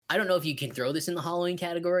I don't know if you can throw this in the Halloween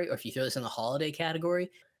category or if you throw this in the holiday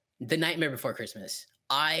category. The Nightmare Before Christmas.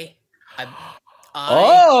 I fucking hate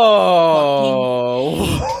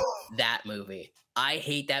that movie. I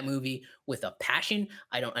hate that movie with a passion.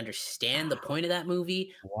 I don't understand the point of that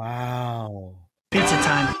movie. Wow. Pizza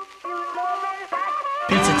time.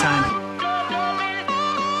 Pizza time.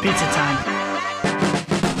 Pizza time.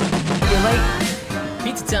 You're late.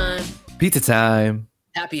 Pizza time. Pizza time.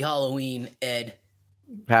 Happy Halloween, Ed.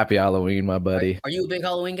 Happy Halloween, my buddy. Are you a big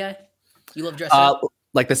Halloween guy? You love dressing up?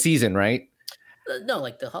 Like the season, right? No,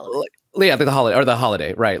 like the holiday. Yeah, like the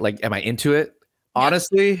holiday, right? Like, am I into it? Yeah.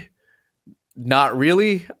 Honestly, not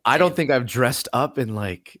really. I don't think I've dressed up in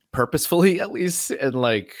like purposefully, at least in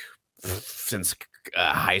like since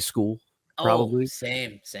high school. Probably.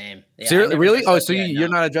 Same. Yeah, seriously, really? Oh, so you're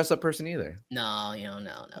not a dress up person either? No.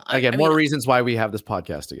 Again, more reasons why we have this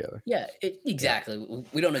podcast together. Yeah, exactly.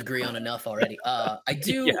 We don't agree on enough already. I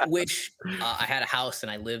do wish I had a house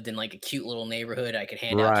and I lived in like a cute little neighborhood. I could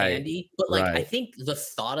hand out candy, but like I think the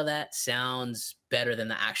thought of that sounds better than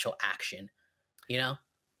the actual action. You know?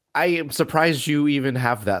 I am surprised you even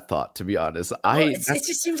have that thought. To be honest, it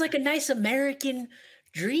just seems like a nice American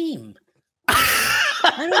dream.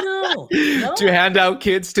 I don't know. No? To hand out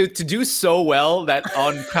kids to do so well that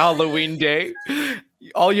on Halloween day,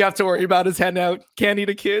 all you have to worry about is handing out candy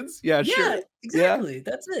to kids. Yeah, sure. Exactly. Yeah.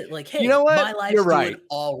 That's it. Like, hey, you know what? My life's doing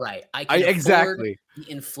all right. I can afford the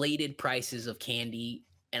inflated prices of candy,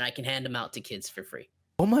 and I can hand them out to kids for free.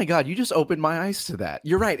 Oh my God, you just opened my eyes to that.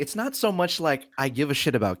 You're right. It's not so much like I give a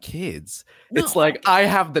shit about kids. No, it's like I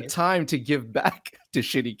have the time to give back to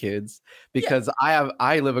shitty kids because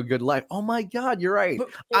I live a good life. Oh my God, you're right.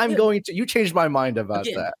 You changed my mind about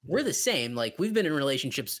that. We're the same. Like we've been in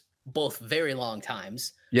relationships both very long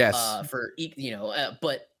times. Yes.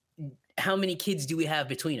 But how many kids do we have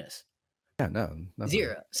between us? Yeah, no.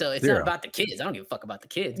 Zero. So it's not about the kids. I don't give a fuck about the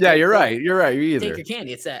kids. Yeah, you're right. You're right. You either. Take your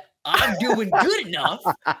candy. It's that I'm doing good enough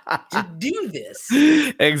to do this.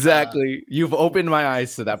 Exactly. You've opened my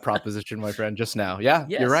eyes to that proposition, my friend, just now. Yeah,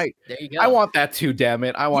 you're right. There you go. I want that too, damn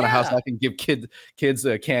it. I want a house I can give kids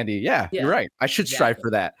candy. Yeah, you're right. I should strive for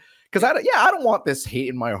that. Because I don't want this hate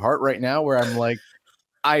in my heart right now where I'm like,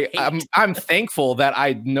 I'm thankful that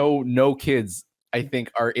I know no kids, I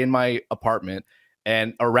think, are in my apartment.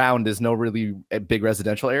 And around is no really big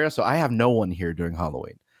residential area. So I have no one here during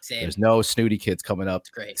Halloween. Same. There's no snooty kids coming up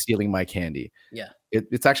stealing my candy. Yeah.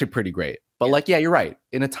 It's actually pretty great. But you're right.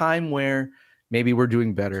 In a time where maybe we're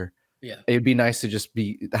doing better, it'd be nice to just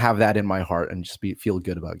have that in my heart and just feel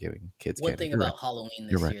good about giving kids candy. One thing about Halloween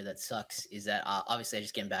this year that sucks is that obviously I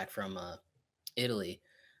just came back from Italy.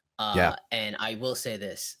 And I will say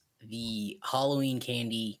this. The Halloween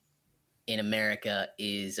candy in America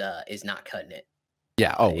is not cutting it.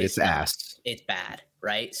 Yeah. Oh, it's ass. It's bad,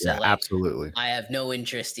 right? So absolutely. I have no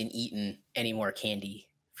interest in eating any more candy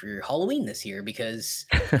for Halloween this year because,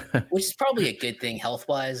 which is probably a good thing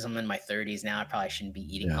health-wise. I'm in my 30s now. I probably shouldn't be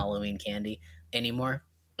eating Halloween candy anymore.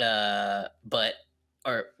 In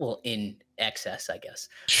excess, I guess.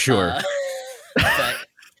 Sure. But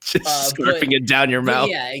just slurping it down your mouth.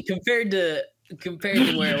 Yeah, compared to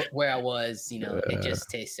where I was, it just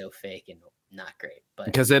tastes so fake and not great. But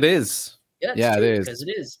because it is. Yeah, it is. Because it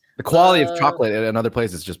is. The quality of chocolate in other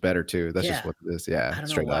places is just better too. That's just what it is. Yeah, I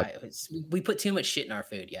don't know why. We put too much shit in our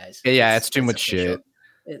food, guys. Yeah, it's too much shit.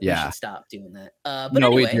 We should stop doing that. But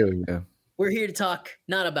anyway, we do. Yeah. We're here to talk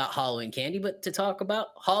not about Halloween candy, but to talk about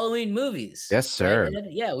Halloween movies. Yes, sir. Right?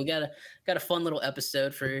 Yeah, we got a fun little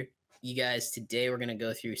episode for you guys today. We're gonna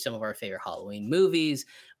go through some of our favorite Halloween movies,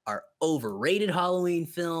 our overrated Halloween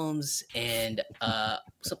films, and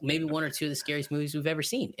maybe one or two of the scariest movies we've ever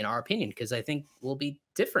seen, in our opinion, because I think we'll be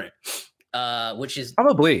different, which is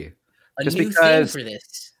probably a new thing for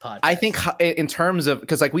this podcast. I think in terms of,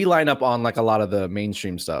 because we line up on a lot of the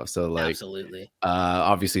mainstream stuff. So absolutely,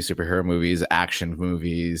 obviously superhero movies, action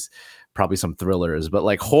movies, probably some thrillers, but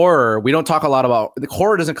horror, we don't talk a lot about. The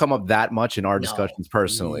horror doesn't come up that much in our discussions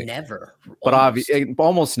personally. Never. But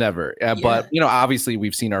almost never. But obviously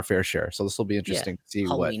we've seen our fair share. So this will be interesting to see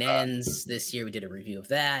Halloween Ends this year. We did a review of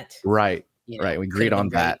that. Right. Right. We agreed on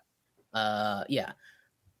that.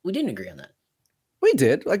 We didn't agree on that. We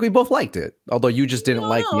did. We both liked it. Although you just didn't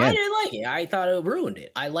like the end. I didn't like it. I thought it ruined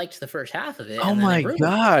it. I liked the first half of it. Oh my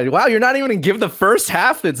God. Wow, you're not even going to give the first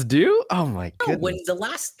half its due? Oh my goodness. When the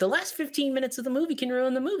last 15 minutes of the movie can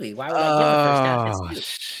ruin the movie. Why would I give the first half its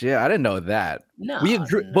due? Shit, I didn't know that. No. We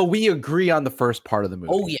agree, but we agree on the first part of the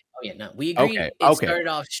movie. Oh yeah. No, we agreed. It started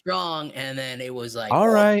off strong and then it was all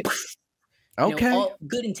right. Okay. All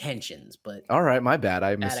good intentions, but all right, my bad.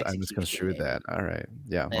 I misconstrued that. All right.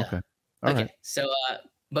 Yeah. Okay. All right. So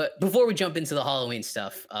But before we jump into the Halloween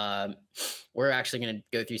stuff, we're actually going to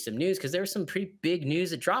go through some news because there was some pretty big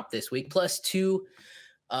news that dropped this week, plus two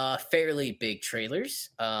fairly big trailers.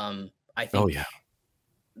 I think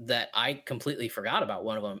that I completely forgot about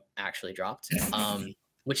one of them actually dropped,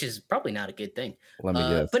 which is probably not a good thing. Let me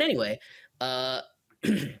guess. But anyway,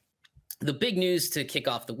 the big news to kick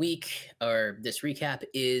off the week or this recap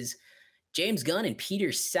is James Gunn and Peter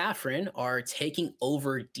Safran are taking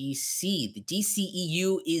over DC. The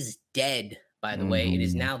DCEU is dead, by the way. It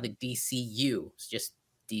is now the DCU. It's just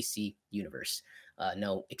DC Universe.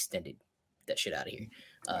 No extended that shit out of here.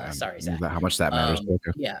 Sorry, Zach. How much that matters.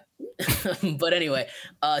 Yeah. But anyway,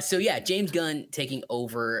 James Gunn taking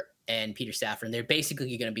over and Peter Safran. They're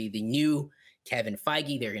basically going to be the new Kevin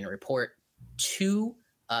Feige. They're going to report to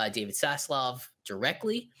David Zaslav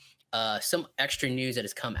directly. Some extra news that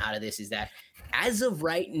has come out of this is that as of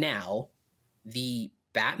right now, the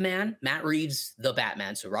Batman, Matt Reeves, the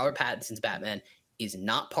Batman, so Robert Pattinson's Batman, is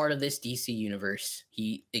not part of this DC universe.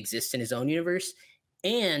 He exists in his own universe.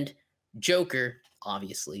 And Joker,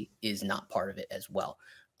 obviously, is not part of it as well,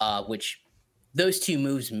 which those two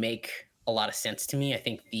moves make a lot of sense to me. I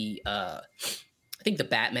think the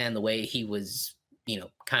Batman, the way he was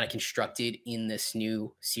kind of constructed in this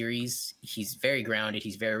new series, he's very grounded,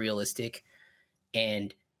 he's very realistic,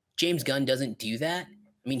 and James Gunn doesn't do that.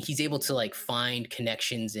 I mean, he's able to like find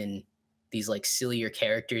connections in these like sillier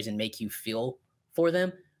characters and make you feel for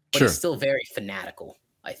them, but it's still very fanatical,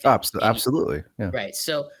 I think. Absolutely. Yeah. Right.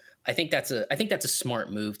 So I think that's a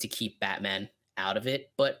smart move to keep Batman out of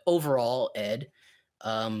it. But overall, Ed,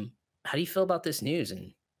 how do you feel about this news?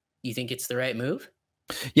 And you think it's the right move?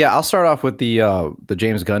 Yeah, I'll start off with the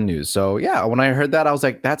James Gunn news. So yeah, when I heard that, I was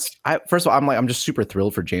like, first of all, I'm just super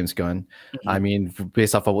thrilled for James Gunn. Mm-hmm. I mean,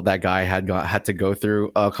 based off of what that guy had to go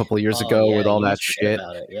through a couple of years ago with all that shit.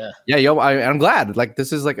 I'm glad. Like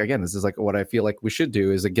this is like what I feel like we should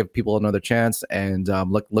do is like give people another chance. And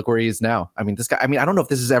look where he is now. I mean, this guy. I mean, I don't know if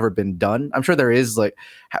this has ever been done. I'm sure there is. Like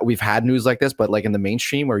we've had news like this, but like in the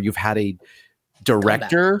mainstream where you've had a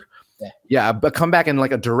director. Yeah, but come back and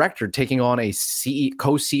like a director taking on a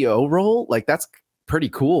co-CEO role, like that's pretty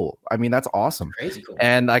cool. I mean, that's awesome. Crazy cool.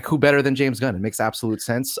 And like, who better than James Gunn? It makes absolute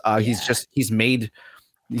sense. He's made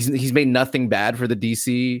nothing bad for the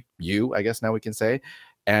DCU, I guess now we can say.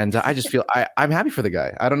 And I just feel I'm happy for the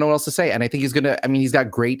guy. I don't know what else to say. And I think he's got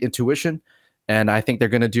great intuition. And I think they're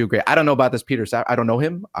gonna do great. I don't know about this Peter Safran. I don't know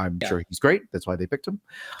him. I'm sure he's great. That's why they picked him.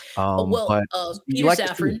 Peter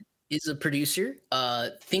Safran is a producer.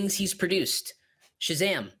 Things he's produced: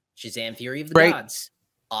 Shazam, Fury of the Gods,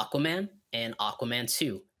 Aquaman, and Aquaman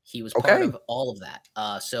 2. He was part of all of that.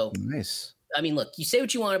 So nice. I mean, look, you say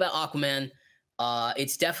what you want about Aquaman.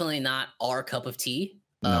 It's definitely not our cup of tea.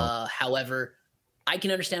 No. However, I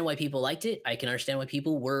can understand why people liked it. I can understand why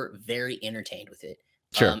people were very entertained with it.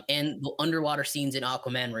 Sure. And the underwater scenes in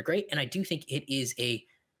Aquaman were great. And I do think it is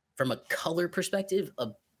from a color perspective, a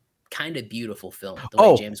kind of beautiful film.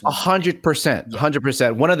 100%.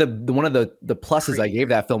 100%. One of the pluses I gave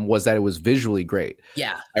that film was that it was visually great.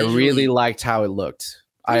 Yeah. I really liked how it looked.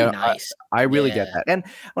 Nice. I really get that. And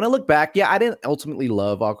when I look back, I didn't ultimately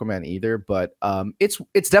love Aquaman either, but it's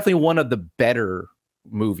definitely one of the better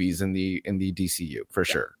movies in the DCU for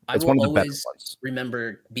sure. It's one of the better ones.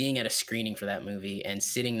 Remember being at a screening for that movie and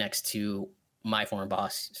sitting next to my former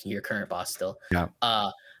boss, your current boss still. Yeah.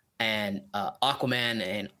 And Aquaman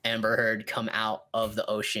and Amber Heard come out of the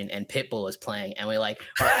ocean and Pitbull is playing, and we like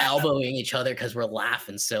are elbowing each other because we're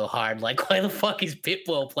laughing so hard. Like, why the fuck is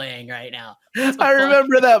Pitbull playing right now? I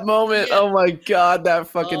remember that moment. Yeah. Oh my god, that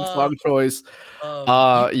fucking song choice.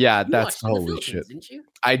 That's holy shit. Didn't you?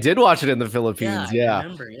 I did watch it in the Philippines. Yeah. I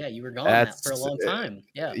remember. Yeah, you were gone for a long time.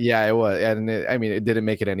 Yeah, it was, and it didn't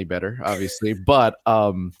make it any better, obviously. But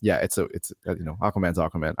it's Aquaman's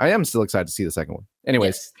Aquaman. I am still excited to see the second one.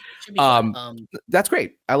 Anyways, that's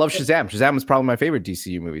great. I love Shazam. Shazam is probably my favorite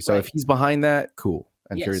DCU movie. So if he's behind that, cool.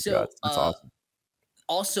 I'm curious about it. That's awesome.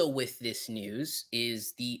 Also, with this news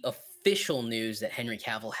is the official news that Henry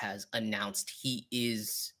Cavill has announced he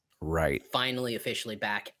is finally officially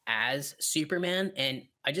back as Superman. And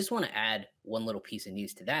I just want to add one little piece of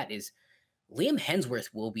news to that is Liam Hemsworth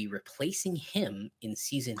will be replacing him in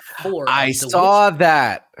season 4. I saw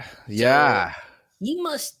that. Yeah. So he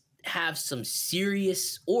must have some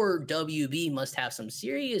serious, or WB must have some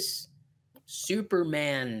serious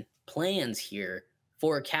Superman plans here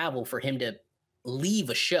for Cavill for him to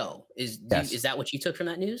leave a show. Is that what you took from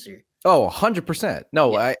that news? Or? Oh, 100%.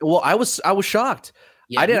 No, yeah. I was shocked.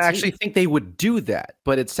 Yeah, I didn't actually think they would do that,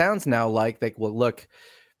 but it sounds now like look,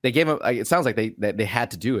 they gave him. It sounds like they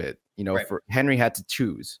had to do it. For Henry had to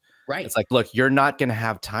choose. Right. It's like, look, you're not going to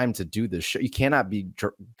have time to do this show. You cannot be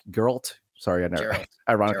Geralt. Sorry,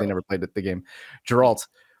 ironically never played the game. Geralt,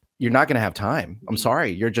 you're not going to have time. I'm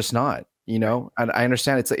sorry. You're just not. And I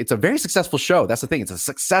understand it's a very successful show. That's the thing. It's a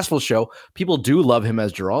successful show. People do love him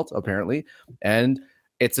as Geralt, apparently. And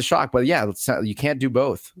it's a shock. But yeah, you can't do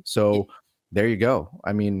both. So there you go.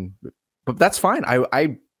 I mean, but that's fine.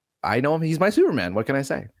 I know him. He's my Superman. What can I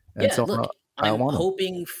say? And so look, I'm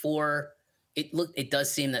hoping for it. Look, it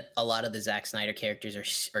does seem that a lot of the Zack Snyder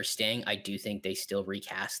characters are staying. I do think they still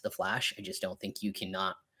recast the Flash. I just don't think you can't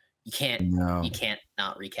not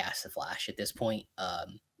recast the Flash at this point.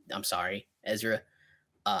 I'm sorry, Ezra.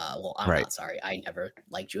 Well, I'm not sorry. I never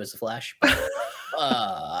liked you as the Flash. But,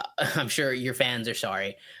 I'm sure your fans are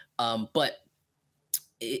sorry. But I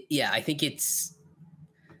think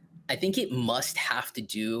it must have to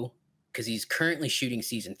do because he's currently shooting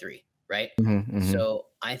season 3, right? So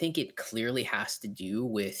I think it clearly has to do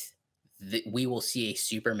with we will see a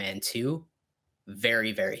Superman 2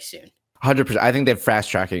 very, very soon. 100%. I think they're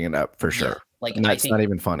fast tracking it up for sure. Like, and that's not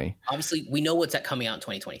even funny. Obviously, we know what's coming out in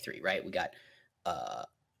 2023, right? We got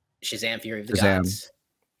Shazam: Fury of the Gods,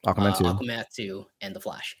 Aquaman 2, and The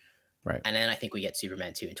Flash. Right. And then I think we get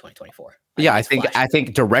Superman 2 in 2024. I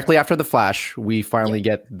think directly after The Flash, we finally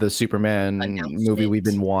get the Superman movie we've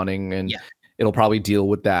been wanting, and it'll probably deal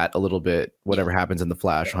with that a little bit, whatever happens in The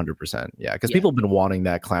Flash, 100%. Yeah, because people have been wanting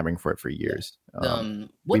that, clamoring for it for years.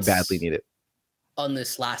 We badly need it. On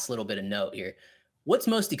this last little bit of note here, what's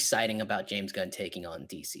most exciting about James Gunn taking on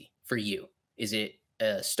DC for you? Is it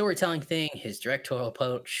a storytelling thing, his directorial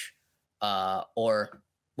approach, or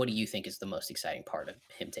what do you think is the most exciting part of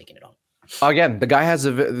him taking it on? Again, the guy has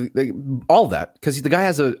all that because the guy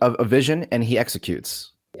has a vision and he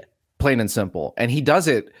executes, plain and simple, and he does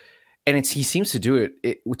it, and he seems to do it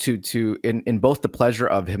in both the pleasure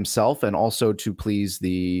of himself and also to please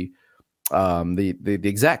the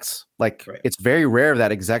execs. Like it's very rare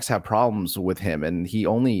that execs have problems with him, and he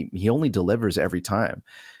only delivers every time.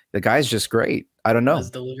 The guy's just great. I don't know. He does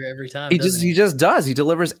deliver every time. He just does. He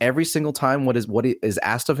delivers every single time what is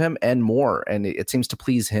asked of him and more, and it seems to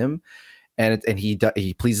please him, and he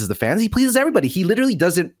pleases the fans. He pleases everybody. He literally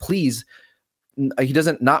doesn't please. He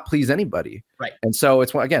doesn't not please anybody. Right. And so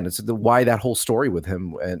it's why that whole story with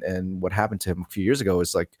him and what happened to him a few years ago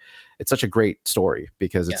is like, it's such a great story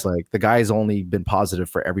because it's like the guy's only been positive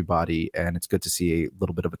for everybody, and it's good to see a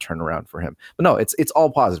little bit of a turnaround for him. But no, it's all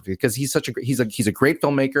positive because he's a great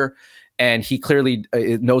filmmaker, and he clearly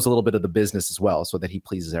knows a little bit of the business as well, so that he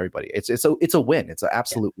pleases everybody. It's a win. It's an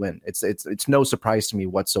absolute win. It's no surprise to me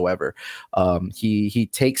whatsoever. He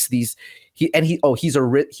takes these he's a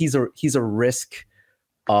risk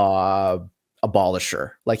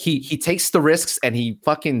abolisher. Like he takes the risks and he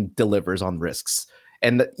fucking delivers on risks.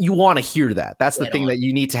 And you want to hear that. That's the thing that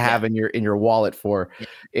you need to have in your wallet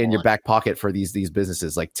in your back pocket for these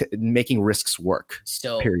businesses, like making risks work.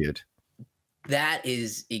 So period. That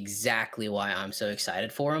is exactly why I'm so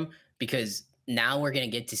excited for him, because now we're going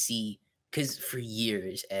to get to see, because for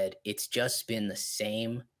years, Ed, it's just been the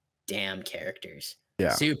same damn characters.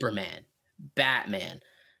 Yeah. Superman, Batman,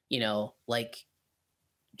 like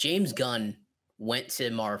James Gunn went to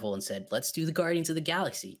Marvel and said, let's do the Guardians of the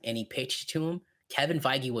Galaxy. And he pitched to him. Kevin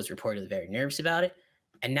Feige was reportedly very nervous about it.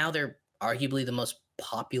 And now they're arguably the most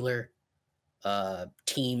popular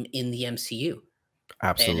team in the MCU.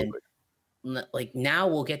 Absolutely. And like now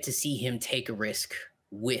we'll get to see him take a risk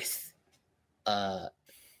with other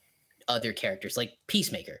characters like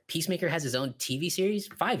Peacemaker. Peacemaker has his own TV series.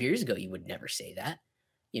 5 years ago, you would never say that.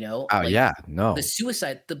 No.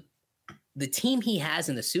 The team he has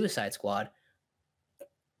in the Suicide Squad,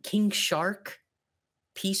 King Shark,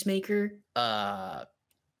 Peacemaker, I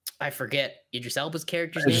forget Idris Elba's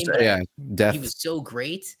character's name. Death. He was so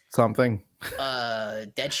great. Something.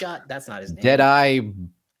 Deadshot. That's not his name. Deadeye.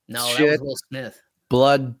 No, that was Will Smith.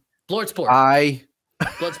 Bloodsport.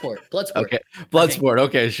 Bloodsport. Okay. Bloodsport.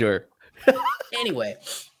 Okay, sure. Anyway,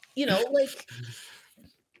 like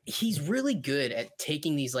he's really good at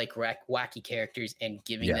taking these like wacky characters and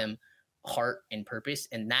giving them heart and purpose,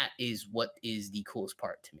 and that is what is the coolest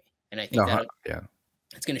part to me. And I think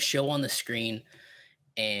it's going to show on the screen.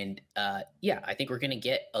 And I think we're going to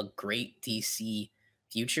get a great DC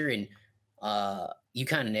future. And you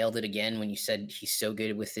kind of nailed it again when you said he's so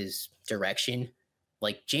good with his direction.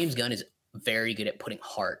 Like James Gunn is very good at putting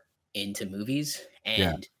heart into movies.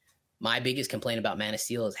 And my biggest complaint about Man of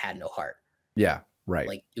Steel is had no heart. Yeah, right.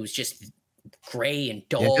 Like it was just gray and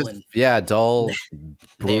dull dull,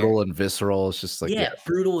 brutal and visceral. It's just like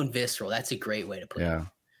brutal and visceral. That's a great way to put it. Yeah.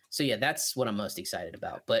 So that's what I'm most excited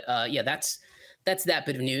about. But that's that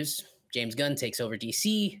bit of news. James Gunn takes over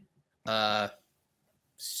DC.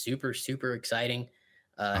 Super, super exciting.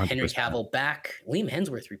 Henry Cavill back. Liam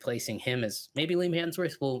Hemsworth replacing him as maybe Liam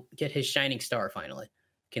Hemsworth will get his shining star finally.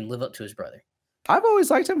 Can live up to his brother. I've always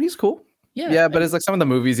liked him. He's cool. Yeah, but it's like some of the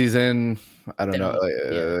movies he's in, I don't know.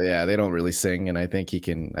 They don't really sing, and I think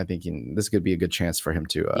this could be a good chance for him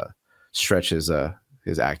to stretch his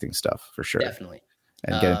acting stuff for sure. Definitely.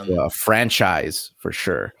 And get into a franchise for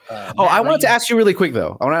sure. I wanted to ask you really quick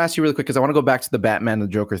though. Because I want to go back to the Batman and the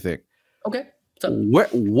Joker thing. Okay.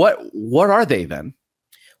 What are they then?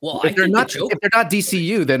 Well, if they're not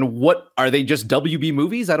DCU, then what are they? Just WB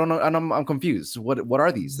movies? I don't know. I'm confused. What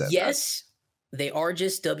are these then? Yes, they are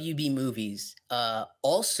just WB movies.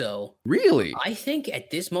 Also, really, I think at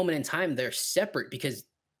this moment in time they're separate because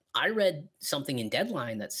I read something in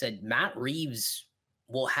Deadline that said Matt Reeves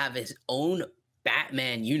will have his own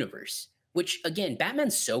Batman universe. Which again,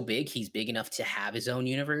 Batman's so big; he's big enough to have his own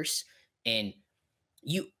universe. And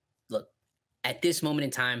you look at this moment in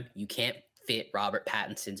time, you can't fit Robert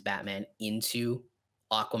Pattinson's Batman into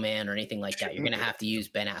Aquaman or anything like that. You're going to have to use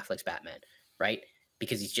Ben Affleck's Batman, right?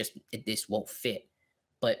 Because this won't fit.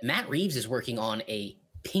 But Matt Reeves is working on a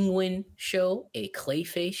Penguin show, a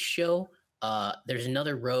Clayface show. There's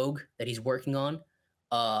another Rogue that he's working on.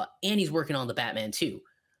 And he's working on the Batman too.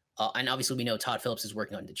 And obviously we know Todd Phillips is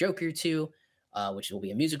working on the Joker too, which will be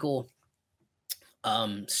a musical.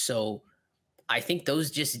 So I think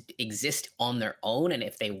those just exist on their own, and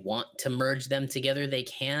if they want to merge them together, they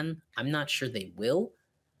can. I'm not sure they will.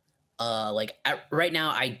 Right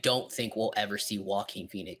now, I don't think we'll ever see Joaquin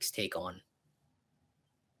Phoenix take on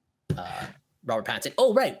Robert Pattinson.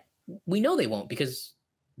 Oh, right. We know they won't because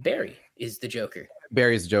Barry is the Joker.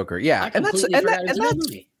 Barry's the Joker. Yeah, I think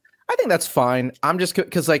that's fine. I'm just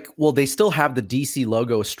because they still have the DC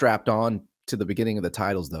logo strapped on to the beginning of the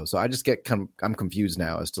titles though, so I just I'm confused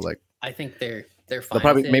now as to I think they're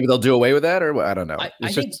fine. Maybe they'll do away with that, or I don't know. I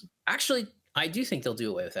do think they'll do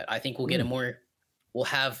away with that. I think we'll get we'll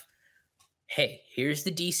have, hey, here's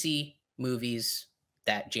the DC movies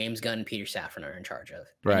that James Gunn and Peter Safran are in charge of.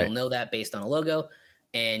 Right. And you'll know that based on a logo,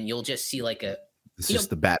 and you'll just see this is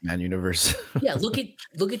the Batman universe. Yeah, look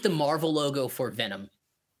at the Marvel logo for Venom,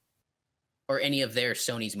 or any of their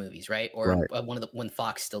Sony's movies, right? Or when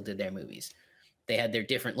Fox still did their movies, they had their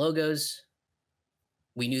different logos.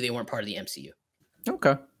 We knew they weren't part of the MCU.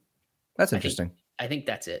 Okay. That's interesting. I think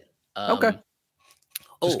that's it. Okay.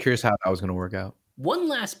 Just curious how that was going to work out. One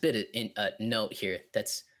last bit of note here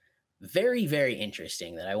that's very, very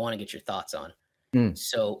interesting that I want to get your thoughts on.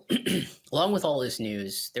 So along with all this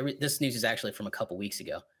news, this news is actually from a couple weeks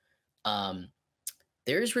ago.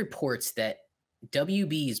 There's reports that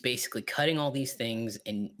WB is basically cutting all these things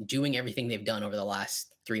and doing everything they've done over the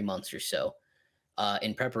last 3 months or so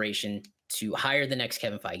in preparation to hire the next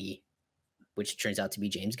Kevin Feige, which turns out to be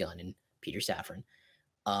James Gunn and Peter Safran.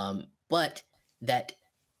 But that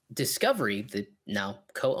Discovery, the now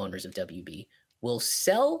co-owners of WB, will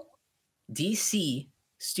sell DC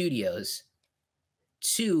Studios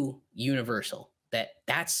to Universal.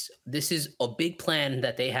 This is a big plan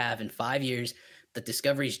that they have in 5 years. That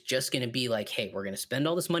Discovery's just going to be like, hey, we're going to spend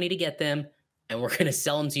all this money to get them, and we're going to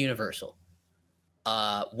sell them to Universal.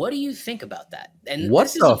 What do you think about that? And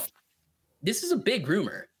this is a big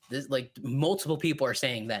rumor. This, multiple people are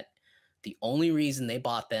saying that the only reason they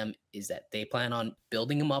bought them is that they plan on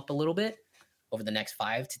building them up a little bit over the next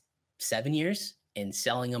 5 to 7 years and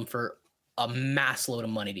selling them for a mass load of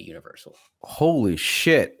money to Universal. Holy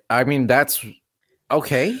shit. I mean, that's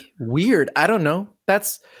okay. Weird. I don't know.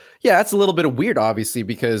 That's a little bit of weird, obviously,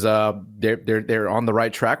 because they're on the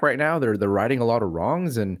right track right now. They're righting a lot of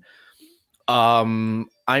wrongs, and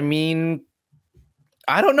I mean,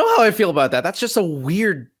 I don't know how I feel about that. That's just a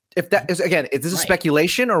weird. If that is is this a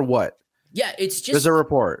speculation or what? Yeah, it's just there's a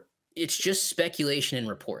report. It's just speculation and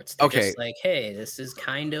reports. They're just hey, this is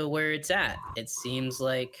kind of where it's at. It seems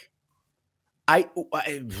like. I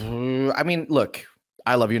mean, look,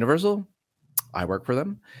 I love Universal. I work for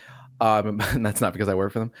them. And that's not because I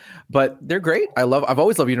work for them, but they're great. I've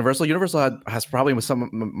always loved Universal. Universal has probably some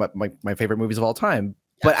of my favorite movies of all time.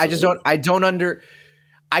 But absolutely. I don't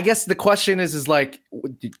I guess the question is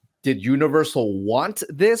did Universal want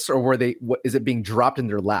this, or is it being dropped in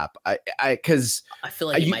their lap? Because I feel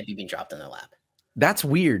like it might be being dropped in their lap. That's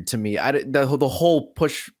weird to me. The whole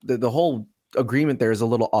push, the whole agreement there is a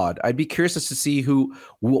little odd. I'd be curious as to see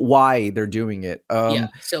why they're doing it.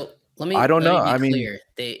 So I don't know. I mean,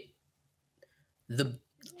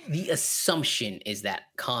 the assumption is that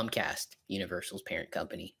Comcast, Universal's parent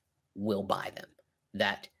company, will buy them.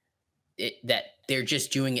 That they're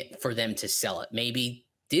just doing it for them to sell it. Maybe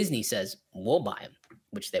Disney says we'll buy them,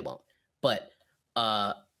 which they won't. But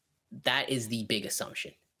that is the big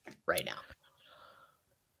assumption right now.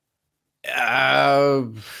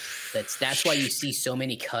 That's why you see so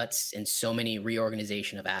many cuts and so many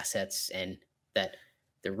reorganization of assets, and that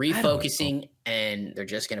they're refocusing and they're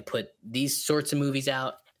just going to put these sorts of movies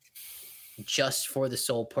out just for the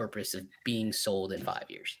sole purpose of being sold in 5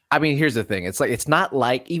 years. I mean, here's the thing. It's not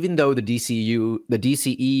like, even though the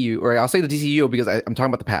DCEU, or I'll say the DCEU because I'm talking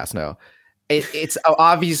about the past now. It's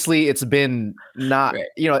obviously it's been not, right.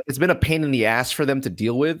 It's been a pain in the ass for them to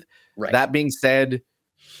deal with. Right. That being said,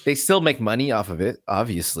 they still make money off of it.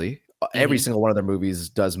 Obviously, every single one of their movies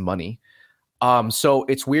does money. So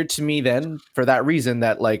it's weird to me then for that reason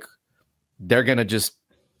that like they're gonna just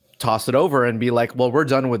toss it over and be like, well, we're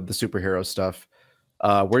done with the superhero stuff.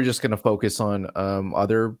 We're just gonna focus on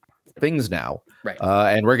other things now, right?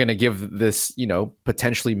 And we're gonna give this,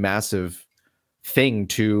 potentially massive thing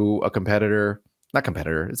to a not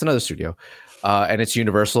competitor. It's another studio, and it's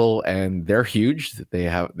Universal, and they're huge.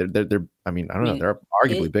 They're. I mean, they're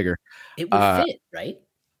arguably bigger. It would fit, right?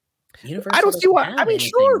 Universal I don't see why. I mean,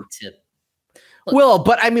 sure.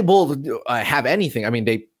 But I mean, have anything. I mean,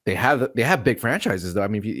 they have big franchises though. I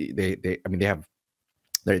mean, they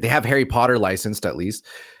have Harry Potter licensed at least.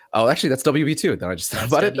 Oh, actually, that's WB too. Then I just thought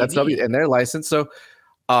about it. That's WB, and they're licensed. So,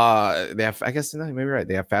 they have. I guess maybe right.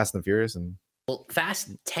 They have Fast and the Furious, and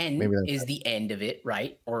Fast 10 is the end of it,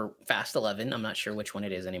 right? Or Fast 11. I'm not sure which one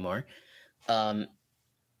it is anymore. And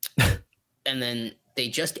then they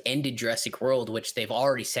just ended Jurassic World, which they've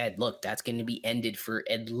already said, look, that's going to be ended for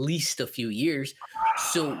at least a few years.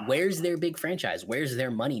 So where's their big franchise? Where's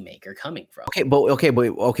their moneymaker coming from? But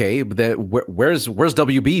where's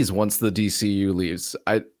WB's once the DCU leaves?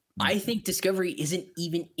 I think Discovery isn't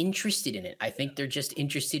even interested in it. I think they're just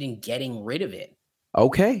interested in getting rid of it.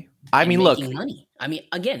 Okay. I mean, look, money. I mean,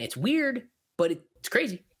 again, it's weird, but it's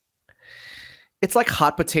crazy. It's like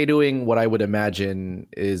hot potatoing what I would imagine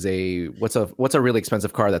is what's a really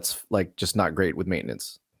expensive car that's like just not great with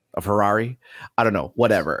maintenance. A Ferrari? I don't know,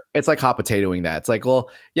 whatever. It's like hot potatoing that. It's like, well,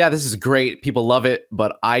 yeah, this is great. People love it,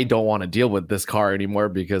 but I don't want to deal with this car anymore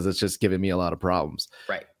because it's just giving me a lot of problems.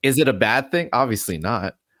 Right. Is it a bad thing? Obviously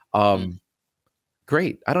not.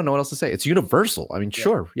 Great. I don't know what else to say. It's Universal. I mean,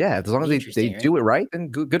 sure. Yeah. As long as they do it right, then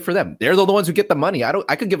good for them. They're the ones who get the money.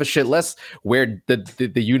 I could give a shit less where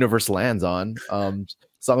the universe lands on.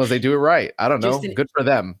 As long as they do it right. I don't know. Good for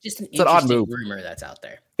them. Just it's an odd move. Rumor that's out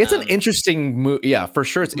there. It's an interesting move. Yeah, for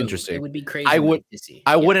sure. It's interesting. It would be crazy. To see.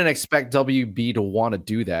 I wouldn't expect WB to want to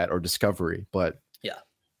do that or Discovery, but yeah.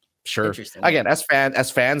 Sure. Again, as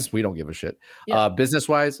fans, we don't give a shit. Yeah. Business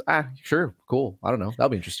wise, sure, cool. I don't know. That'll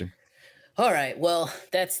be interesting. All right. Well,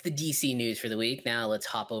 that's the DC news for the week. Now let's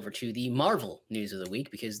hop over to the Marvel news of the week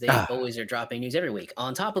because they always are dropping news every week.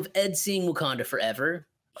 On top of Ed seeing Wakanda Forever,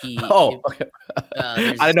 okay. I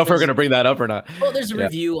didn't know if we were going to bring that up or not. Well, there's a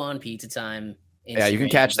review on Pizza Time. Instagram, yeah, you can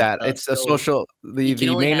catch that. It's a social. The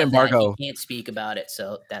main embargo. He can't speak about it,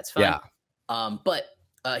 so that's fine. Yeah. But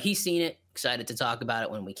he's seen it. Excited to talk about it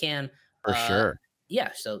when we can. For sure.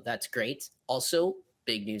 Yeah. So that's great. Also,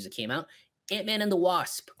 big news that came out. Ant-Man and the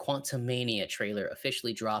Wasp Quantumania trailer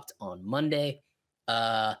officially dropped on Monday.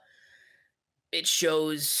 It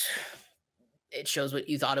shows what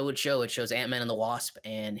you thought it would show. It shows Ant-Man and the Wasp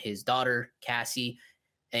and his daughter Cassie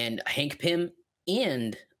and Hank Pym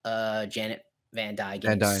and Janet Van Dyne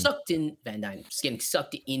getting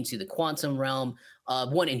sucked into the quantum realm.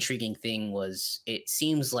 One intriguing thing was it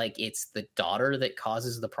seems like it's the daughter that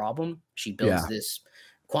causes the problem. She builds this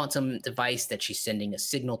quantum device that she's sending a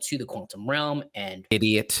signal to the quantum realm, and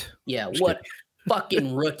idiot. Yeah, what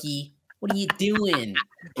fucking rookie? What are you doing?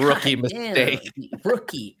 Rookie mistake.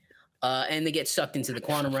 Rookie. And they get sucked into the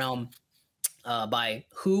quantum realm by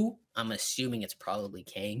who? I'm assuming it's probably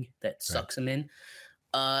Kang that sucks him in.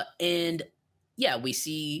 And yeah, we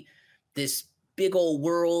see this big old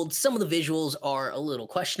world. Some of the visuals are a little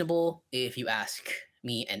questionable, if you ask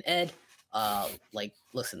me and Ed.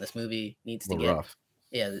 Listen, this movie needs to get rough.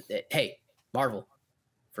 Yeah, hey, Marvel,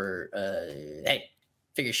 hey,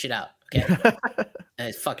 figure shit out, okay? And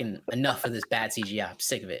it's fucking enough of this bad CGI. I'm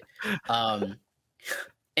sick of it.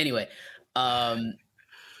 Anyway,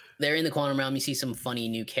 they're in the quantum realm. You see some funny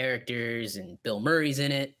new characters, and Bill Murray's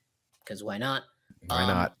in it, because why not? Why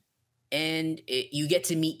not? And you get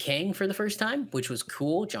to meet Kang for the first time, which was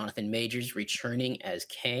cool. Jonathan Majors returning as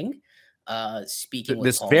Kang. Speaking with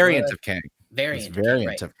this variant of Kang.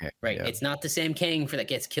 Variant of Kang. Right. Yeah. It's not the same Kang that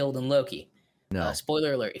gets killed in Loki. No.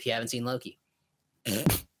 Spoiler alert if you haven't seen Loki.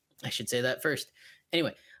 I should say that first.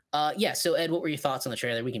 Anyway, so Ed, what were your thoughts on the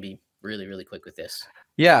trailer? We can be really, really quick with this.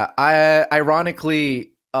 Yeah,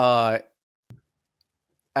 ironically,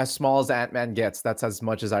 as small as Ant-Man gets, that's as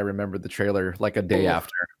much as I remember the trailer like a day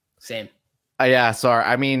after. Same. Yeah, sorry.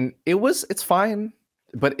 I mean, it's fine,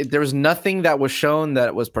 but there was nothing that was shown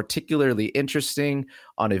that was particularly interesting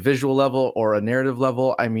on a visual level or a narrative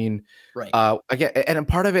level. I mean, right. Again, and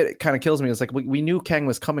part of it kind of kills me. It's like we knew Kang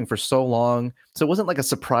was coming for so long, so it wasn't like a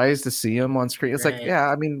surprise to see him on screen. It's like, yeah,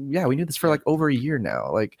 I mean, yeah, we knew this for like over a year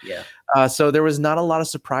now. Like, so there was not a lot of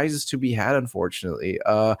surprises to be had, unfortunately.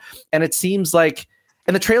 And it seems like,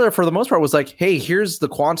 and the trailer for the most part was like, hey, here's the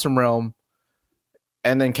quantum realm,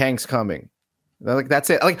 and then Kang's coming. Like that's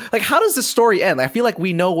it. Like how does the story end? I feel like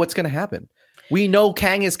we know what's going to happen. We know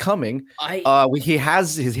Kang is coming. He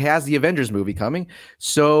has the Avengers movie coming.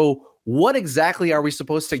 So what exactly are we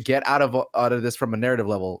supposed to get out of this from a narrative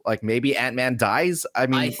level? Like maybe Ant-Man dies. I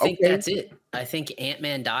mean, I think that's it. I think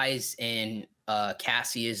Ant-Man dies and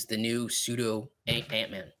Cassie is the new pseudo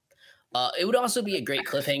Ant-Man. It would also be a great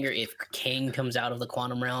cliffhanger if Kang comes out of the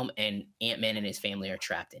quantum realm and Ant-Man and his family are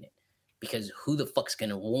trapped in it. Because who the fuck's going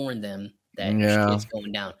to warn them that shit's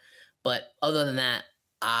going down? But other than that,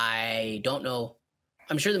 I don't know.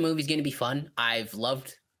 I'm sure the movie's going to be fun. I've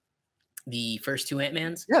loved the first two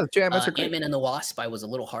Ant-Mans. Yeah, the two Ant-Mans are great. Ant-Man and the Wasp, I was a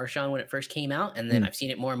little harsh on when it first came out. And then I've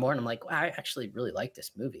seen it more and more. And I'm like, wow, I actually really like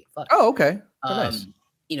this movie. Fuck. Oh, okay. Nice.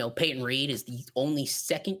 You know, Peyton Reed is the only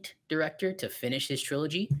second director to finish his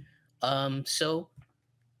trilogy. So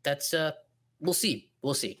that's, we'll see.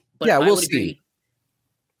 We'll see. But yeah, we'll see.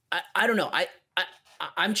 I don't know.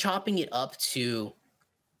 I'm chopping it up to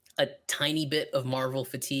a tiny bit of Marvel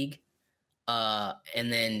fatigue.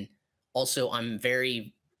 And then also at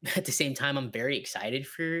the same time, I'm very excited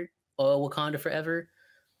for Wakanda Forever.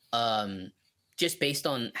 Just based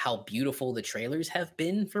on how beautiful the trailers have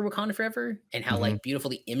been for Wakanda Forever and how like beautiful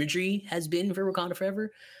the imagery has been for Wakanda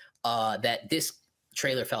Forever, that this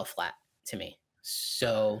trailer fell flat to me.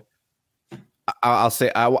 So I'll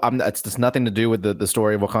say it's just nothing to do with the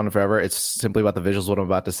story of Wakanda Forever. It's simply about the visuals. What I'm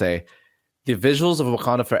about to say, the visuals of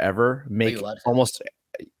Wakanda Forever make almost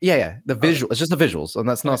the visual. It's just the visuals, and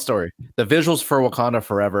that's not story. The visuals for Wakanda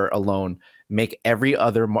Forever alone make every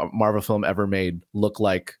other Marvel film ever made look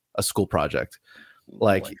like a school project.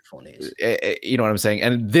 Like, you know what I'm saying?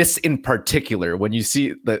 And this in particular, when you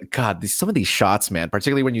see some of these shots, man,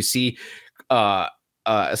 particularly when you see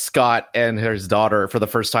Scott and his daughter for the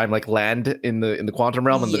first time like land in the quantum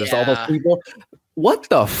realm, and there's all those people. What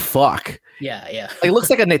the fuck? Yeah. It looks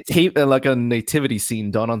like a nativity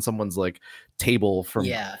scene done on someone's like table for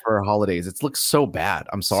holidays. It looks so bad.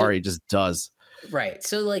 I'm sorry, it just does. Right.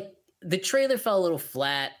 So like the trailer fell a little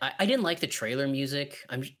flat. I didn't like the trailer music.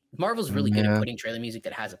 Marvel's really good at putting trailer music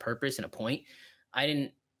that has a purpose and a point. I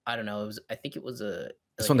don't know. I think it was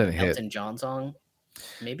this one didn't hit. Elton John song.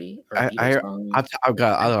 Maybe I've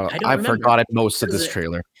forgotten most of this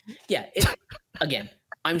trailer. Yeah, again,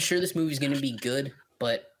 I'm sure this movie's going to be good,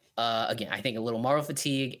 but again, I think a little Marvel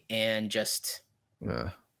fatigue and just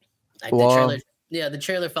the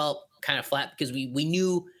trailer felt kind of flat because we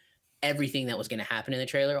knew everything that was going to happen in the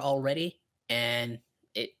trailer already, and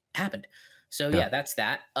it happened. So yeah, that's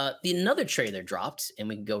that. Another trailer dropped, and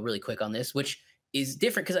we can go really quick on this, which is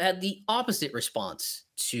different because I had the opposite response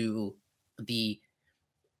to the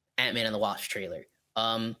Ant-Man and the Wasp trailer.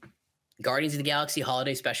 Guardians of the Galaxy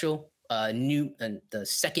Holiday Special, the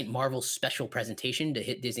second Marvel special presentation to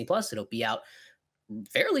hit Disney Plus. It'll be out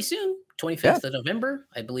fairly soon, 25th of November.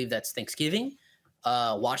 I believe that's Thanksgiving.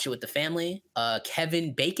 Watch it with the family.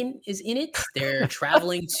 Kevin Bacon is in it. They're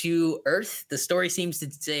traveling to Earth. The story seems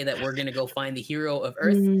to say that we're going to go find the hero of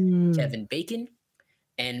Earth, Kevin Bacon,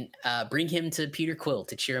 and bring him to Peter Quill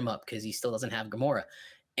to cheer him up because he still doesn't have Gamora.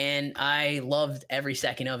 And I loved every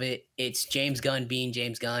second of it. It's James Gunn being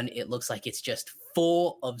James Gunn. It looks like it's just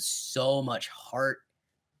full of so much heart.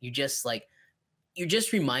 You're just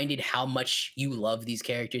reminded how much you love these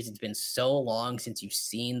characters. It's been so long since you've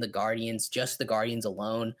seen the Guardians, just the Guardians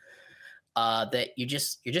alone, that you're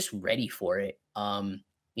just ready for it.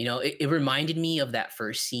 It reminded me of that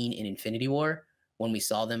first scene in Infinity War when we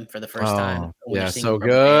saw them for the first time. Yeah, so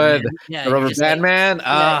good. The Rubber Band Man.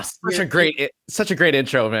 Such a great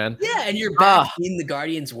intro, man. Yeah, and you're back in the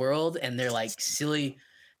Guardians world, and they're like silly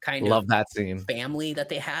kind of that scene family that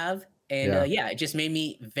they have. And it just made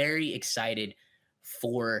me very excited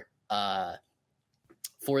for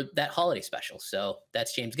that holiday special. So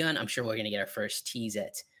that's James Gunn. I'm sure we're gonna get our first tease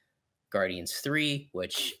at Guardians 3,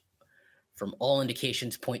 which from all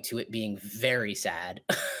indications point to it being very sad.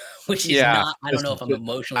 Which is not, I don't know if I'm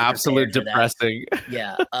emotionally absolute depressing.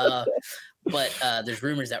 Yeah. But there's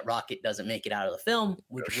rumors that Rocket doesn't make it out of the film,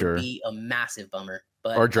 which would be a massive bummer.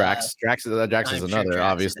 But or Drax. Drax is another,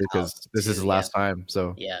 obviously, because this is his last time.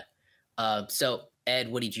 So yeah. So Ed,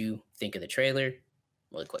 what did you think of the trailer?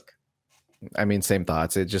 Really quick. I mean, same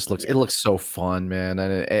thoughts. It just looks, it looks so fun, man.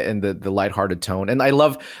 And the lighthearted tone. And I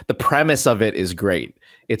love the premise of it is great.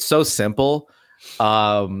 It's so simple.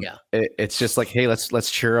 It's just like, hey, let's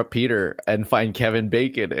cheer up Peter and find Kevin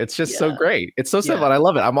Bacon. It's just so great. It's so simple. And I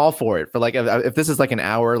love it. I'm all for it. For like, if this is like an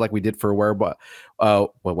hour, like we did for Werewolf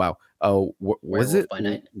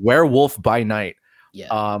by Night.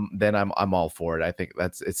 Then I'm all for it. I think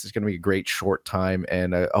it's just gonna be a great short time,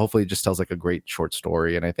 and hopefully it just tells like a great short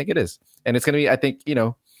story, and I think it is. And it's gonna be, I think,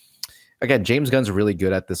 again, James Gunn's really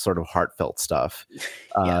good at this sort of heartfelt stuff.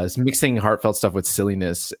 It's mixing heartfelt stuff with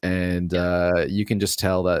silliness, and you can just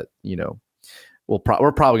tell that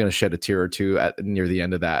we're probably gonna shed a tear or two near the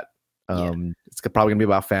end of that. It's probably gonna be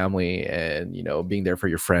about family and being there for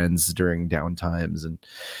your friends during down times, and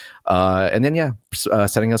then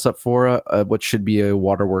setting us up for what should be a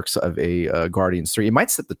waterworks of a Guardians 3. It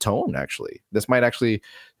might set the tone. Actually, this might actually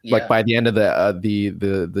like by the end of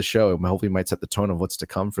the show, hopefully might set the tone of what's to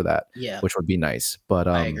come for that. Which would be nice. But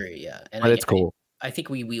I agree. And it's cool. I think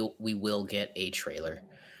we will get a trailer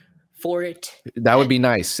for it. That would be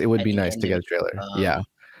nice. It would be nice to get a trailer.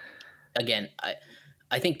 Again,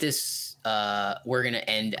 I think this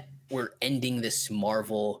we're ending this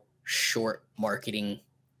Marvel short marketing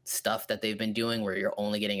stuff that they've been doing where you're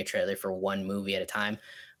only getting a trailer for one movie at a time.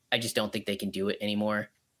 I just don't think they can do it anymore.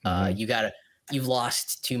 You've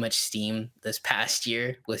lost too much steam this past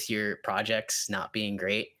year with your projects not being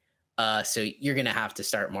great. So you're going to have to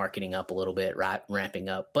start marketing up a little bit, ramping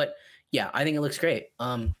up. But yeah, I think it looks great.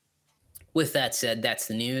 With that said, that's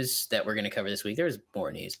the news that we're going to cover this week. There's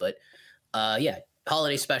more news, but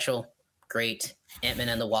holiday special, great. Ant-Man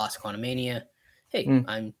and the Wasp: Quantumania. Hey,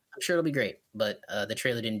 I'm sure it'll be great, but the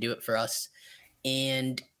trailer didn't do it for us.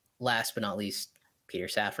 And last but not least, Peter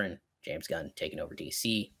Safran, James Gunn taking over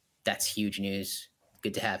DC. That's huge news.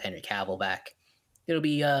 Good to have Henry Cavill back. It'll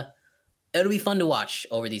be fun to watch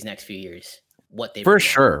over these next few years. What they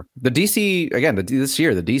sure. The DC again. This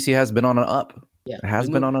year, the DC has been on an up. Yeah, it has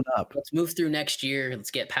been on an up. Let's move through next year.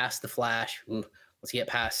 Let's get past the Flash. Let's get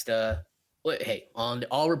past.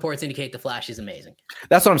 All reports indicate the Flash is amazing.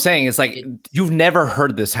 That's what I'm saying. It's like you've never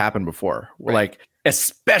heard this happen before. Right. Like,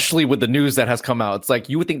 especially with the news that has come out, it's like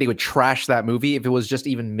you would think they would trash that movie if it was just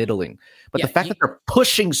even middling. But the fact that they're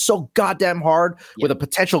pushing so goddamn hard with a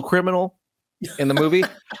potential criminal in the movie,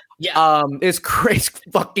 is crazy,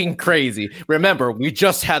 fucking crazy. Remember, we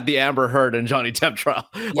just had the Amber Heard and Johnny Depp trial.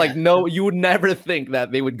 Like, no, you would never think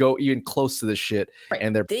that they would go even close to this shit,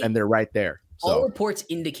 and they're right there. So. All reports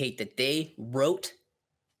indicate that they wrote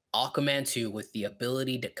Aquaman 2 with the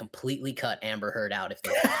ability to completely cut Amber Heard out if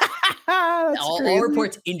they all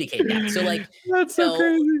reports indicate that. So that's so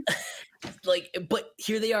crazy. But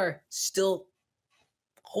here they are still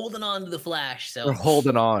holding on to the Flash. So they're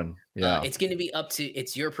holding on. Yeah. It's going to be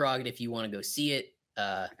it's your prerogative if you want to go see it.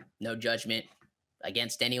 No judgment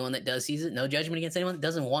against anyone that does see it. No judgment against anyone that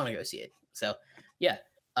doesn't want to go see it. So yeah.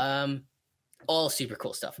 All super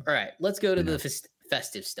cool stuff. All right, let's go to the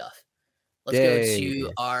festive stuff. Let's go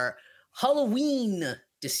to our Halloween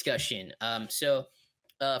discussion. So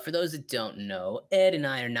for those that don't know, Ed and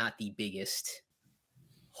I are not the biggest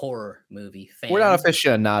horror movie fans. We're not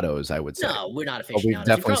aficionados, I would say. No, we're not aficionados.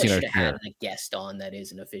 We've definitely seen should have had a guest on that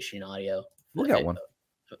is an aficionado. We got one.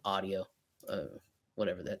 Audio,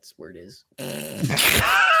 whatever that word is. Did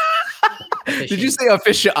you say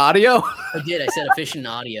aficionado? I did. I said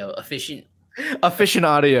aficionado.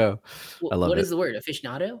 Aficionado. I love it. What is the word?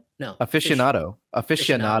 Aficionado? No. Aficionado. Okay.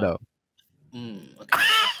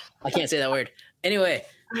 I can't say that word. Anyway,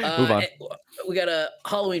 move on. We got a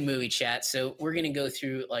Halloween movie chat, so we're gonna go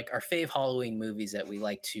through like our fave Halloween movies that we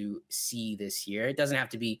like to see this year. It doesn't have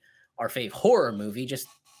to be our fave horror movie, just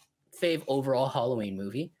fave overall Halloween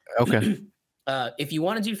movie. Okay. If you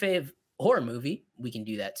want to do fave horror movie, we can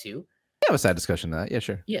do that too. Have a side discussion on that. Yeah,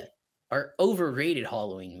 sure. Yeah. Our overrated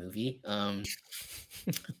Halloween movie.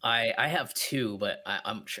 I have two, but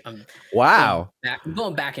I'm wow. I'm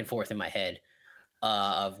going back and forth in my head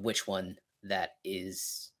of which one that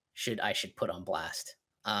I should put on blast.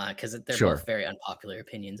 Because they're both very unpopular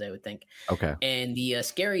opinions, I would think. Okay. And the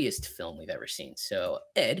scariest film we've ever seen. So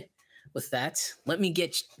Ed, with that,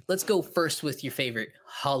 let's go first with your favorite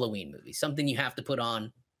Halloween movie. Something you have to put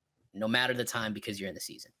on no matter the time because you're in the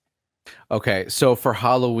season. Okay, so for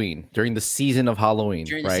Halloween, during the season of Halloween,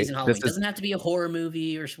 it doesn't have to be a horror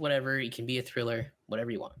movie or whatever. It can be a thriller, whatever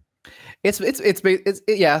you want. It's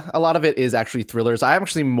a lot of it is actually thrillers. I'm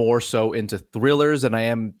actually more so into thrillers than I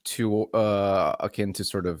am to akin to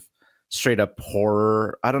sort of straight up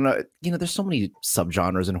horror. I don't know. There's so many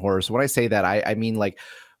subgenres in horror. So when I say that, I mean like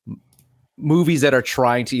movies that are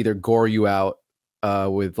trying to either gore you out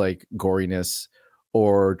with like goriness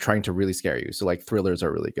or trying to really scare you. So like thrillers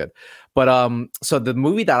are really good. But so the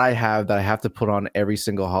movie that I have to put on every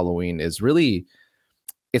single Halloween is really,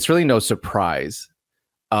 it's really no surprise.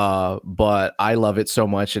 But I love it so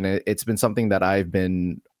much, and it's been something that I've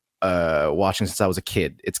been watching since I was a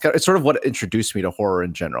kid. It's sort of what introduced me to horror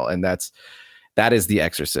in general, and that is The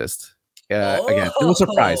Exorcist. Again, no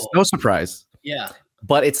surprise. Yeah.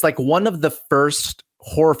 But it's like one of the first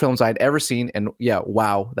horror films I'd ever seen, and yeah,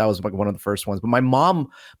 wow, that was like one of the first ones. But my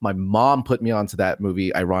mom put me onto that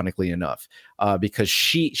movie, ironically enough, because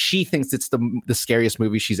she thinks it's the scariest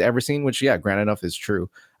movie she's ever seen, which, yeah, granted enough, is true,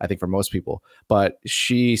 I think, for most people. But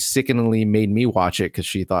she sickeningly made me watch it because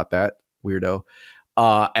she thought that, weirdo.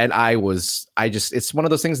 And it's one of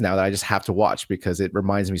those things now that I just have to watch because it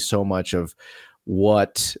reminds me so much of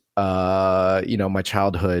what my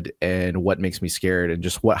childhood and what makes me scared, and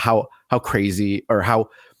just how crazy or how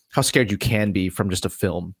scared you can be from just a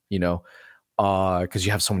film, because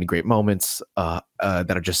you have so many great moments that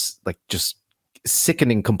are just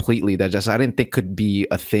sickening completely, that just I didn't think could be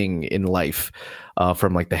a thing in life,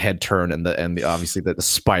 from like the head turn and the obviously the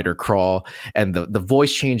spider crawl and the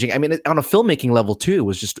voice changing. I mean, on a filmmaking level too,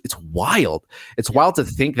 it's wild. It's wild to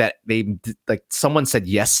think that they like someone said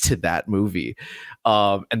yes to that movie,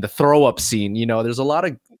 and the throw up scene. There's a lot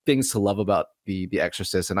of things to love about the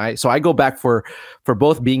Exorcist, and I go back for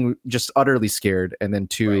both being just utterly scared, and then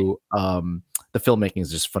two, the filmmaking is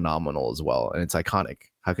just phenomenal as well, and it's iconic.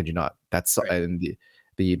 How could you not? That's right. And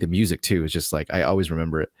the music too is just like, I always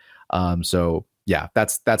remember it. So yeah,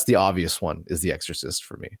 that's the obvious one, is The Exorcist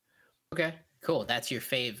for me. Okay, cool. That's your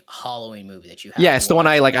fave Halloween movie that you have. Yeah, it's the one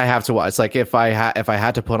I have to watch. It's like if I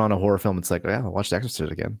had to put on a horror film, it's like, yeah, I'll watch The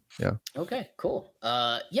Exorcist again. Yeah. Okay, cool.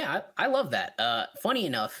 Yeah, I love that. Funny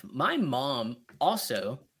enough, my mom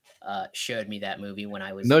also showed me that movie when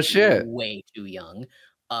I was way too young.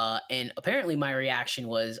 And apparently my reaction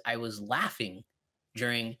was I was laughing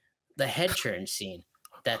during the head turn scene.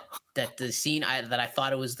 That the scene that I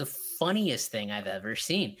thought it was the funniest thing I've ever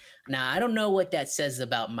seen. Now, I don't know what that says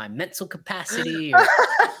about my mental capacity or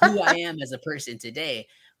who I am as a person today.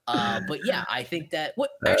 But yeah, I think that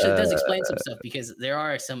actually does explain some stuff, because there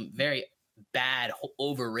are some very bad,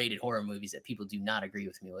 overrated horror movies that people do not agree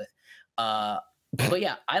with me with. But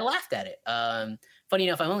yeah, I laughed at it. Funny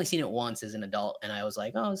enough, I've only seen it once as an adult, and I was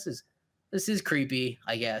like, oh, this is creepy,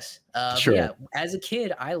 I guess. Sure. Yeah, as a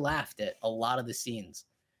kid, I laughed at a lot of the scenes.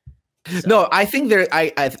 So. No, I think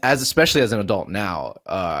especially as an adult now,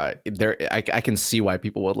 I can see why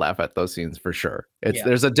people would laugh at those scenes for sure.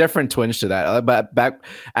 There's a different twinge to that. But back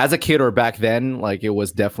as a kid or back then, like, it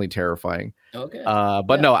was definitely terrifying. Okay.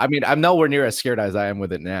 But no, I mean, I'm nowhere near as scared as I am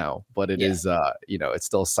with it now. But it is, it's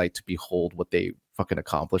still a sight to behold what they fucking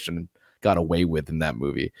accomplished and got away with in that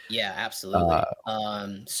movie. Yeah, absolutely.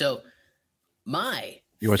 So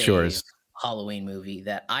what's yours? Halloween movie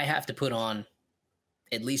that I have to put on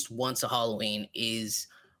at least once a Halloween is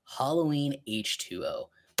Halloween H20.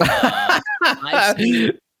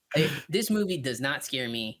 This movie does not scare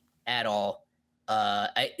me at all.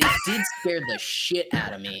 It did scare the shit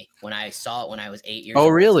out of me when I saw it when I was 8 years old. Oh,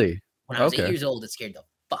 really? When I was 8 years old, it scared the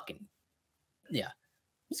fucking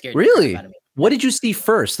scared really? the crap out of me. What did you see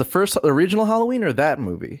first? The original Halloween or that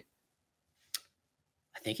movie?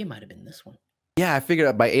 I think it might have been this one. Yeah, I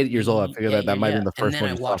figured by 8 years old, I figured that might have been the first one.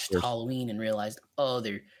 And then I watched Halloween and realized, oh,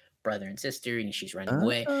 they're brother and sister, and she's running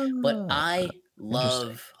away. But I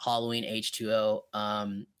love Halloween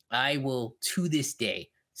H20. I will, to this day,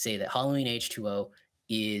 say that Halloween H20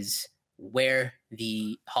 is where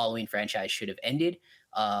the Halloween franchise should have ended.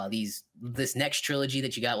 This next trilogy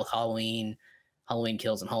that you got with Halloween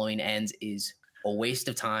Kills and Halloween Ends is a waste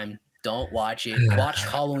of time. Don't watch it. Watch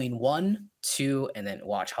Halloween 1, 2, and then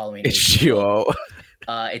watch Halloween H20.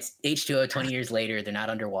 It's H20 20 years later. They're not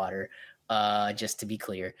underwater, just to be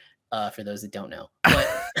clear, for those that don't know.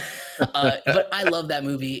 But I love that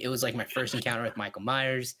movie. It was like my first encounter with Michael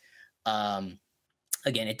Myers. Again,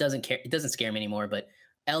 it doesn't scare me anymore, but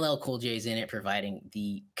LL Cool J is in it, providing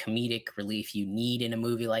the comedic relief you need in a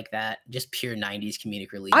movie like that. Just pure 90s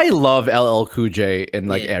comedic relief. I love LL Cool J in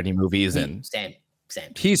like any movie he's in. Same.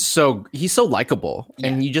 He's so likable,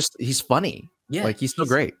 and he's funny. Yeah, like he's so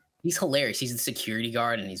great. He's hilarious. He's the security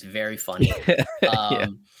guard, and he's very funny.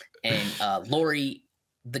 And Laurie,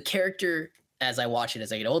 the character, as I watch it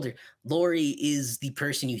as I get older, Laurie is the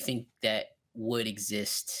person you think that would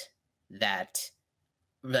exist that's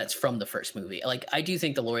from the first movie. Like, I do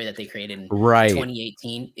think the Laurie that they created in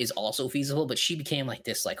 2018 is also feasible, but she became like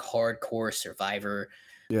this like hardcore survivor.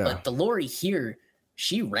 Yeah. But the Laurie here,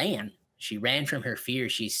 she ran. She ran from her fear.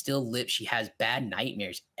 She still lives. She has bad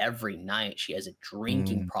nightmares every night. She has a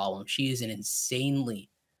drinking problem. She is an insanely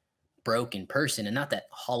broken person. And not that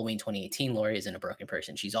Halloween 2018 Laurie isn't a broken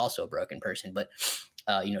person. She's also a broken person, but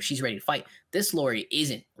she's ready to fight. This Laurie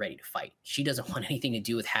isn't ready to fight. She doesn't want anything to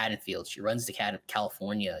do with Haddonfield. She runs to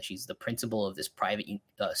California. She's the principal of this private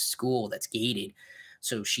school that's gated.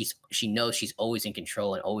 So she knows she's always in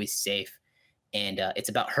control and always safe. And it's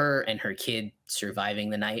about her and her kid surviving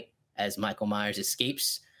the night as Michael Myers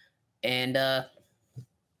escapes and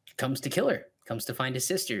comes to kill her, comes to find his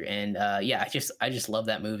sister. And I just love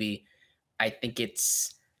that movie. I think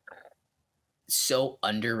it's so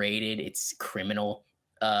underrated. It's criminal.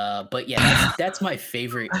 But yeah, that's my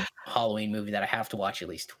favorite Halloween movie that I have to watch at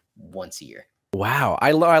least once a year. Wow,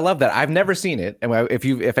 I love that. I've never seen it, and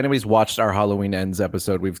if anybody's watched our Halloween Ends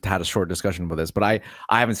episode, we've had a short discussion about this, but I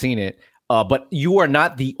haven't seen it. But you are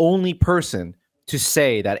not the only person to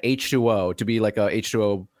say that H2O, to be like a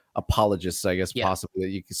H2O apologist, I guess,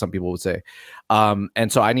 possibly some people would say.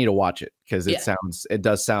 And so I need to watch it because it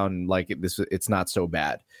does sound like it's not so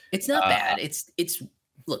bad. It's not bad. It's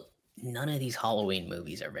look, none of these Halloween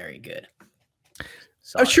movies are very good.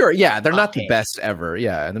 Sorry. Oh, sure. Yeah. They're not the best ever.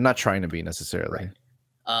 Yeah. And they're not trying to be necessarily.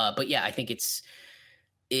 Right. But yeah, I think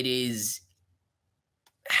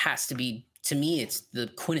has to be, to me, it's the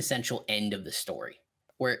quintessential end of the story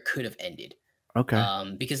where it could have ended. Okay.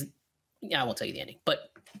 Because I won't tell you the ending,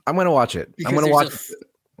 but I'm going to watch it. I'm going to watch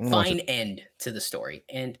a fine end to the story.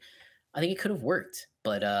 And I think it could have worked,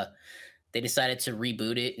 but they decided to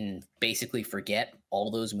reboot it and basically forget all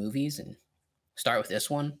those movies and start with this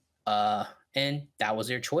one. And that was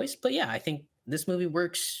their choice. But yeah, I think this movie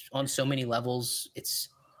works on so many levels. It's,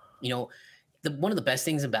 one of the best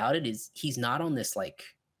things about it is he's not on this like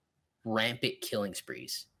rampant killing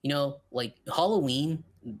sprees. Like Halloween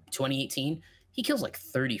 2018, he kills like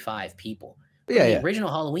 35 people. Yeah, the original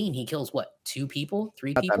Halloween, he kills what, 2 people,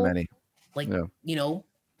 3 not people? That many. Like,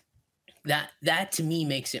 that to me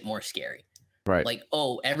makes it more scary. Right. Like,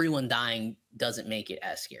 everyone dying doesn't make it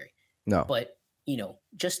as scary. No. But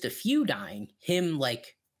just a few dying, him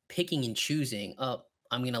like picking and choosing,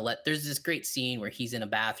 there's this great scene where he's in a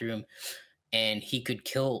bathroom and he could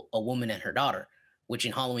kill a woman and her daughter, which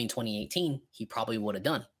in Halloween 2018, he probably would have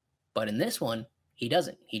done. But in this one, he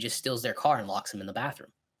doesn't. He just steals their car and locks them in the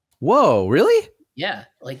bathroom. Whoa, really? Yeah.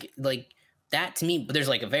 Like that to me, but there's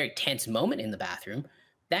like a very tense moment in the bathroom.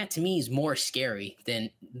 That to me is more scary than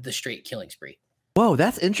the straight killing spree. Whoa,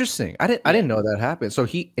 that's interesting. I didn't know that happened. So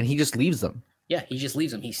he just leaves them. Yeah, he just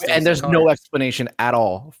leaves them. And there's no explanation at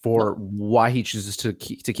all for why he chooses to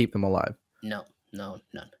keep them alive. No, none.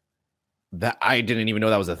 That I didn't even know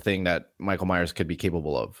that was a thing that Michael Myers could be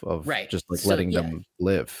capable of. Right. Just like letting them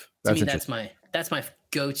live. To me, that's my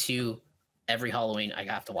go-to. Every Halloween, I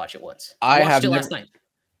have to watch it once. I watched it last night.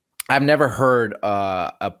 I've never heard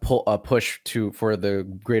a push for the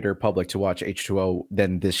greater public to watch H2O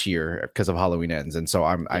than this year because of Halloween Ends, and so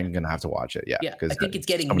I'm gonna have to watch it. Yeah, I think it's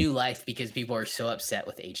getting new life because people are so upset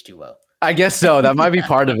with H2O. I guess so. That might be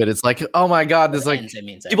part of it. It's like, oh my god, this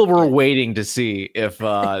people were waiting to see if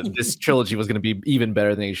this trilogy was gonna be even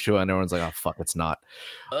better than H2O, and everyone's like, oh fuck, it's not.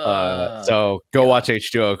 So go watch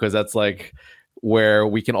H2O because that's like where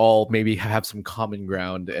we can all maybe have some common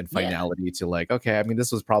ground and finality to like, okay, I mean,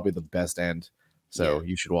 this was probably the best end, so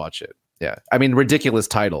you should watch it. Yeah, I mean, ridiculous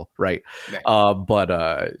title, right? But kind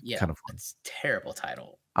of fun. It's terrible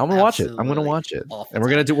title. I'm gonna watch it. I'm gonna watch it, and we're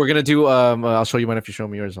gonna do. I'll show you mine if you show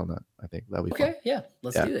me yours on that. I think that'll be fun. Okay, yeah,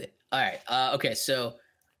 let's do it. All right. Okay, so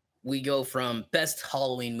we go from best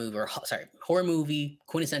Halloween movie horror movie,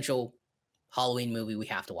 quintessential Halloween movie we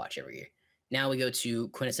have to watch every year. Now we go to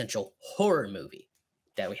quintessential horror movie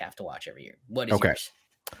that we have to watch every year. What is yours?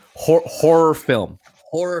 Horror film.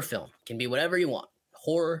 Horror film can be whatever you want.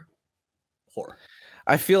 Horror.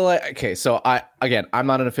 I feel like so I'm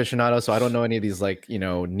not an aficionado, so I don't know any of these like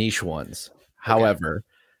niche ones. Okay. However,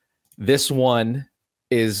 this one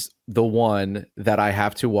is the one that I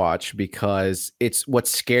have to watch because it's what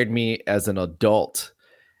scared me as an adult,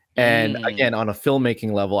 and again on a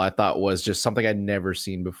filmmaking level, I thought was just something I'd never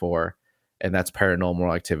seen before. And that's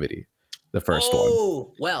Paranormal Activity, the first one.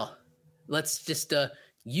 Oh, well, let's just,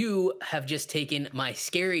 you have just taken my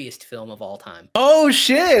scariest film of all time. Oh,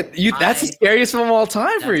 shit. That's the scariest film of all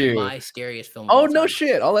time for you. My scariest film of all time. Oh, no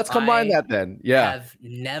shit. Oh, let's combine that then. Yeah. I've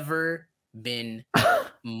never been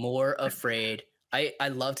more afraid. I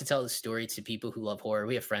love to tell the story to people who love horror.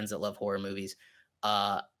 We have friends that love horror movies.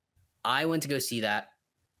 I went to go see that.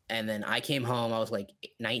 And then I came home. I was like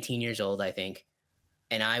 19 years old, I think.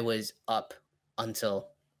 And I was up until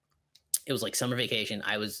it was like summer vacation.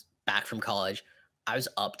 I was back from college. I was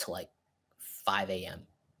up to like 5 a.m.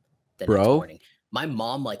 the Bro. next morning. My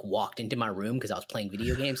mom like walked into my room because I was playing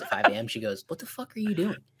video games at 5 a.m. She goes, "What the fuck are you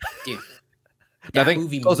doing?" Dude, that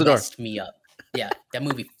movie messed me up. Yeah, that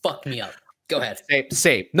movie fucked me up. Go ahead.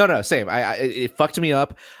 Same. No, same. It fucked me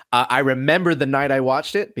up. I remember the night I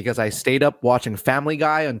watched it because I stayed up watching Family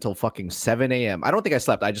Guy until fucking 7 a.m. I don't think I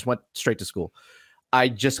slept. I just went straight to school. I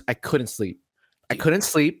couldn't sleep. I couldn't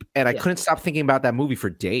sleep, and I couldn't stop thinking about that movie for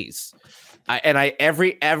days.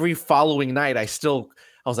 Every following night, I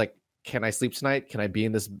was like, can I sleep tonight? Can I be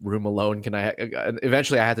in this room alone?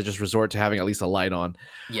 Eventually I had to just resort to having at least a light on.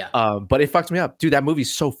 Yeah. But it fucked me up. Dude, that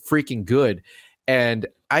movie's so freaking good. And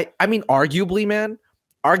I mean, arguably,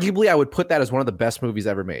 I would put that as one of the best movies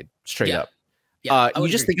ever made, straight up. Yeah, you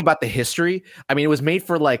just think about the history. I mean, it was made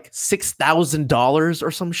for like $6,000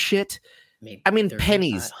 or some shit. I mean,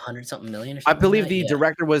 pennies. 100 something million or I something. believe the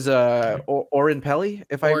director was Oren Peli.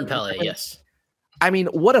 Oren Peli, yes. I mean,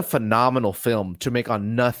 what a phenomenal film to make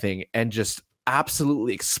on nothing and just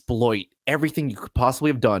absolutely exploit everything you could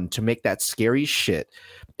possibly have done to make that scary shit.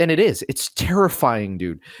 And it's terrifying,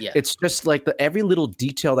 dude. Yeah. It's just like every little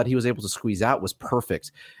detail that he was able to squeeze out was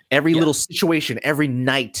perfect. Every little situation, every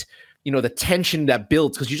night, the tension that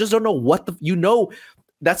builds, because you just don't know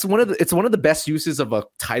that's it's one of the best uses of a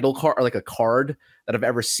title card, or like a card, that I've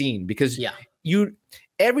ever seen, because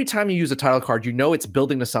every time you use a title card, it's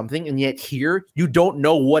building to something, and yet here you don't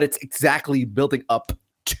know what it's exactly building up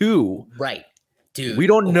to. Right, dude. We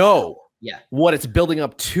don't know what it's building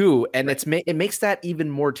up to, and it makes that even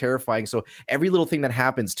more terrifying. So every little thing that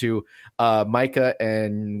happens to Micah,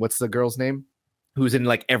 and what's the girl's name, who's in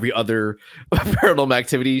like every other Paranormal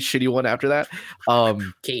Activity shitty one after that,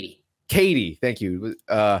 Katie, thank you.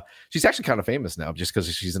 She's actually kind of famous now just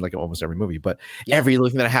because she's in like almost every movie. But every little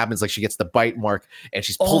thing that happens, like she gets the bite mark and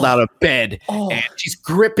she's pulled out of bed and she's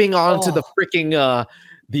gripping onto the freaking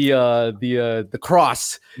the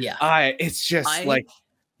cross. Yeah, it's just like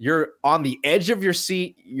you're on the edge of your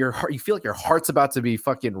seat. You feel like your heart's about to be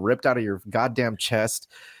fucking ripped out of your goddamn chest.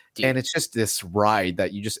 Dude. And it's just this ride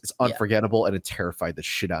that it's unforgettable, and it terrified the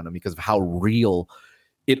shit out of me because of how real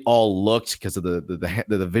it all looked, because of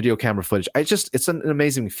the video camera footage. It's an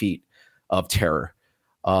amazing feat of terror.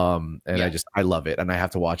 I love it, and I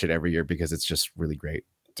have to watch it every year because it's just really great.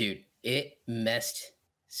 Dude, it messed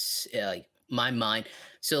my mind.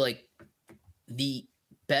 So like the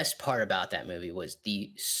best part about that movie was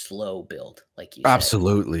the slow build, like you said.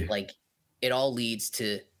 Absolutely. Like it all leads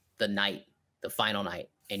to the final night,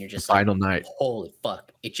 and you're just final night. Holy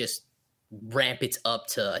fuck. It just rampets up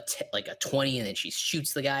to like a 20, and then she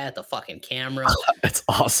shoots the guy at the fucking camera. That's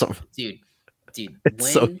awesome, dude.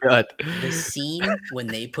 It's so good. The scene when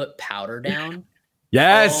they put powder down,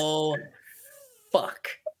 oh fuck,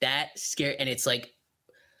 that scary. And it's like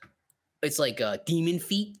demon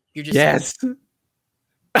feet. You're just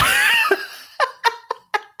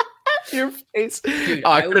your face, dude.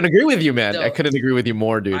 I couldn't agree with you, man. I couldn't agree with you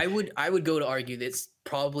more, dude. I would go to argue that's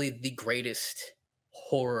probably the greatest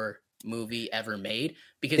horror movie ever made,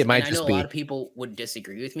 because I know a lot of people would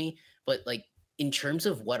disagree with me, but like in terms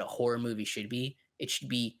of what a horror movie should be, it should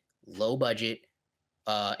be low budget,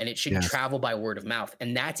 and it should travel by word of mouth,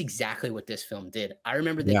 and that's exactly what this film did. I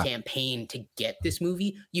remember the campaign to get this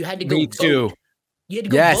movie. You had to go vote. You had to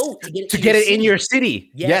go vote to get it in your city.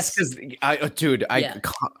 Yes, because I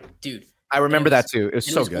remember that too. It was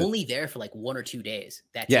so good. Only there for like 1 or 2 days.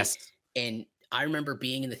 That's it. And I remember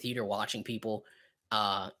being in the theater watching people.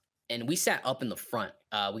 And we sat up in the front.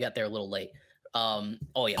 We got there a little late. Holy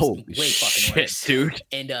way fucking worse, dude.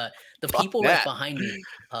 And the people right behind me,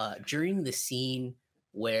 during the scene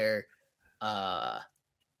where I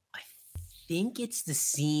think it's the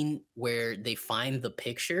scene where they find the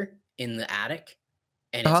picture in the attic,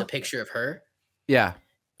 and it's a picture of her. Yeah.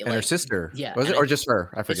 And her sister. Yeah. Was it, or just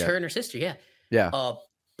her? I forget. It's her and her sister, yeah. Yeah.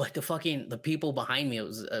 But the people behind me, it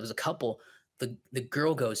was a couple. The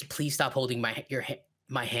girl goes, "Please stop holding my hand. Your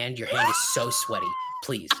hand is so sweaty.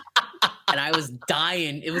 Please." And I was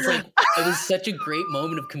dying. It was such a great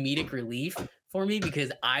moment of comedic relief for me,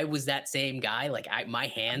 because I was that same guy. Like my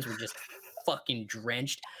hands were just fucking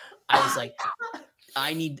drenched. I was like,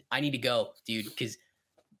 I need to go, dude, because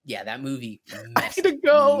that movie messed me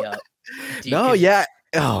up. Dude,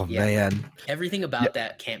 man. Everything about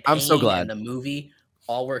that campaign, I'm so glad, and the movie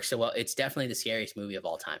all works so well. It's definitely the scariest movie of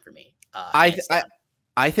all time for me. I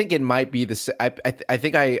think it might be I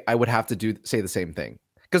think I would have to say the same thing,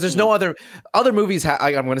 because there's no other movies.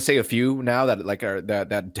 I'm going to say a few now that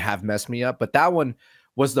that have messed me up, but that one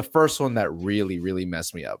was the first one that really, really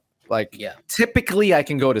messed me up. Typically I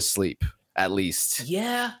can go to sleep at least.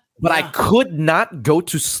 Yeah. But I could not go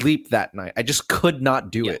to sleep that night. I just could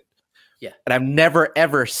not do it. Yeah. And I've never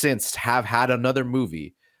ever since have had another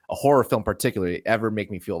movie, a horror film particularly, ever make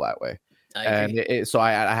me feel that way. So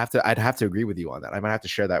I'd have to agree with you on that. I might have to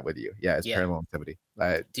share that with you. Yeah, it's Paranormal Activity.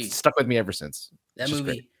 Dude, stuck with me ever since. That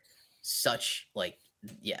movie, such like,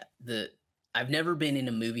 I've never been in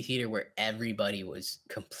a movie theater where everybody was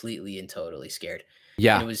completely and totally scared.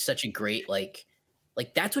 Yeah, and it was such a great like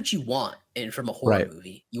that's what you want from a horror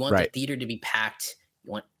movie. You want the theater to be packed.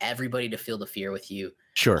 You want everybody to feel the fear with you.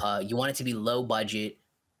 Sure. You want it to be low budget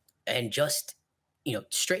and just,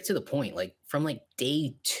 straight to the point. Like from like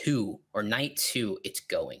day 2 or night 2, it's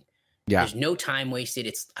going. Yeah. There's no time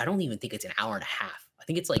wasted. I don't even think it's an hour and a half. I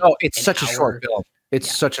think it's like, it's such a short film.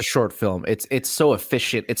 It's such a short film. It's so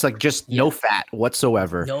efficient. It's like just no fat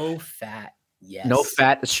whatsoever. No fat. Yes. No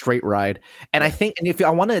fat, straight ride. And I think, and if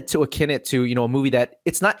I wanted to akin it to, a movie that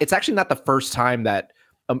it's actually not the first time that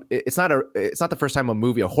it's not the first time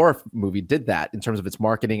a horror movie did that in terms of its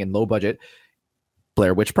marketing and low budget.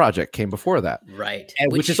 Blair Witch Project came before that. Right.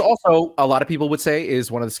 And which is also, a lot of people would say, is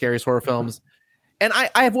one of the scariest horror films. And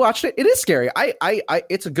I have watched it. It is scary.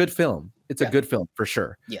 It's a good film. It's a good film for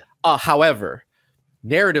sure. Yeah. However,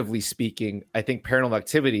 narratively speaking, I think Paranormal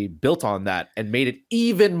Activity built on that and made it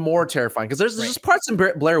even more terrifying. Because there's just parts in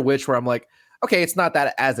Blair Witch where I'm like, okay, it's not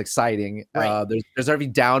that as exciting. Right. There's every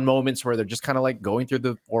down moments where they're just kind of like going through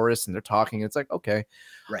the forest and they're talking. And it's like, okay,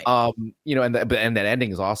 right. And that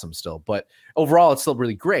ending is awesome still. But overall, it's still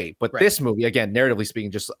really great. But this movie, again, narratively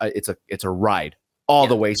speaking, just it's a ride all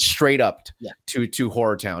the way straight up to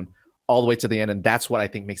Horror Town, all the way to the end, and that's what I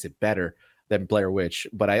think makes it better than Blair Witch.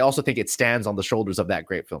 But I also think it stands on the shoulders of that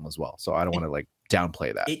great film as well. So I don't want to like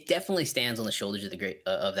downplay that. It definitely stands on the shoulders of the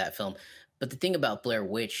of that film. But the thing about Blair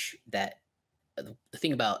Witch that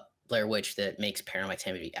makes Paranormal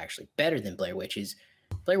Activity actually better than Blair Witch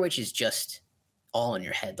is just all in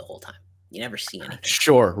your head the whole time. You never see anything.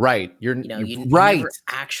 Sure, right. You're right.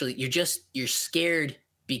 You're scared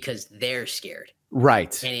because they're scared.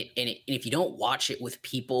 Right. And if you don't watch it with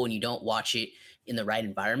people and you don't watch it in the right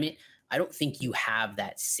environment, I don't think you have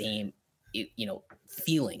that same,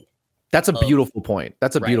 feeling. That's a beautiful point.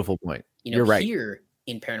 That's a beautiful point. You're right. Here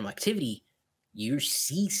in Paranormal Activity, you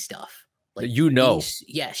see stuff. Like,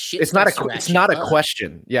 shit. It's not a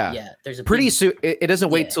question. Yeah. Yeah. There's a pretty soon. It doesn't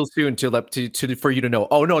wait till soon for you to know.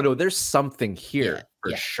 Oh no, there's something here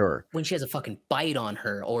for sure. When she has a fucking bite on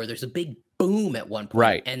her, or there's a big boom at one point,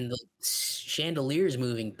 right? And the chandelier's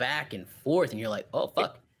moving back and forth, and you're like, oh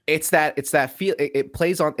fuck. It's that feel. It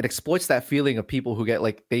exploits that feeling of people who get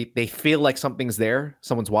like they feel like something's there,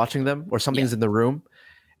 someone's watching them, or something's in the room.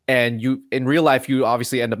 And you, in real life, you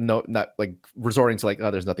obviously end up not like resorting to like,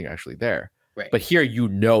 oh, there's nothing actually there. Right. But here,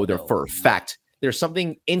 they're for a fact. There's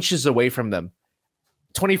something inches away from them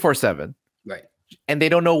 24/7. Right. And they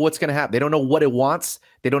don't know what's going to happen. They don't know what it wants.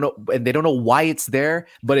 They don't know. And they don't know why it's there,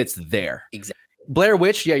 but it's there. Exactly. Blair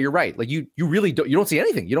Witch. Yeah, you're right. Like you really don't see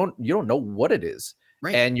anything. You don't know what it is.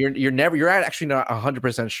 Right. And you're actually not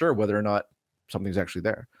 100% sure whether or not something's actually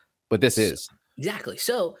there. But this is. Exactly.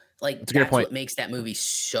 So, like, that's what makes that movie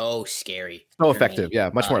so scary. So effective. Yeah,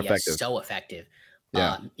 much more effective. So effective.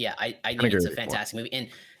 Yeah. I think it's a fantastic movie. And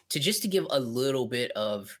to give a little bit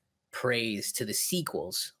of praise to the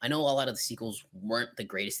sequels, I know a lot of the sequels weren't the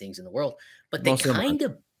greatest things in the world, but they kind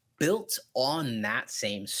of built on that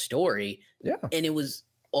same story. Yeah. And it was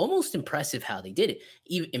almost impressive how they did it.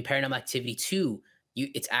 Even in Paranormal Activity 2,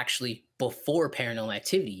 it's actually before Paranormal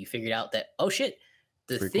Activity. You figured out that, oh shit,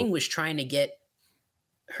 the thing was trying to get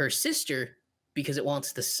her sister because it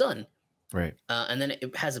wants the son. Right. And then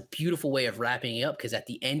it has a beautiful way of wrapping it up, because at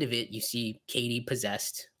the end of it, you see Katie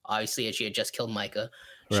possessed, obviously, as she had just killed Micah.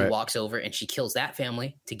 She walks over and she kills that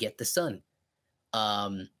family to get the son.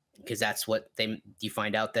 Because that's what you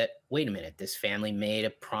find out that, wait a minute, this family made a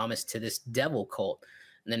promise to this devil cult.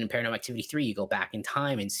 And then in Paranormal Activity 3, you go back in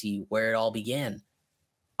time and see where it all began.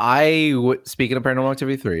 Speaking of Paranormal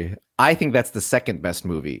Activity 3, I think that's the second best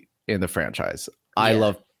movie in the franchise.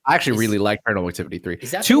 I actually really like Paranormal Activity 3.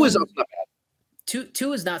 2 is not bad.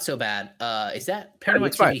 2 is not so bad. Is that Paranormal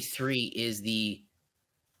Activity 3 is the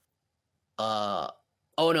that's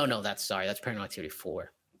Paranormal Activity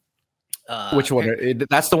 4. Which one?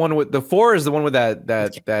 That's the one with the 4 is the one with that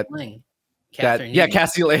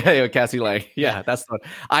Cassie Lang. Yeah, that's the one.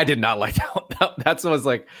 I did not like that one. That was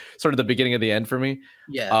like sort of the beginning of the end for me.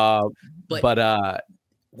 Yeah. But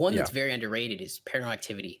one that's very underrated is Paranormal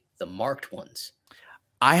Activity, the marked ones.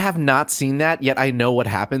 I have not seen that yet. I know what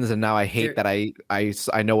happens, and now I hate that I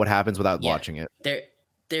know what happens without watching it.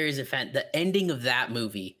 There is the ending of that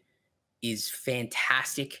movie is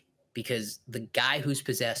fantastic, because the guy who's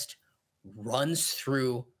possessed runs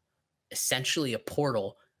through essentially a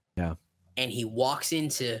portal. Yeah. and he walks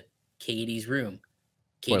into Katie's room,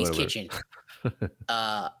 Katie's kitchen.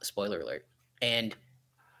 Spoiler alert. And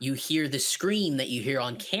you hear the scream that you hear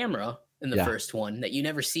on camera in the first one that you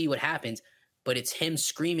never see what happens, but it's him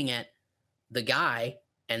screaming at the guy,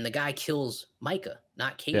 and the guy kills Micah,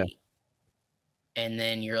 not Katie. Yeah. And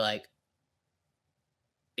then you're like,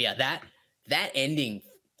 yeah, that ending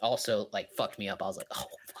also like fucked me up. I was like, oh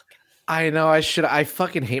fuck. I know I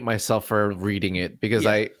fucking hate myself for reading it because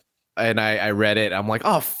I read it. I'm like,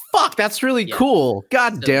 oh fuck, that's really cool.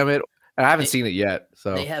 God damn it. I haven't seen it yet.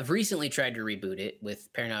 So they have recently tried to reboot it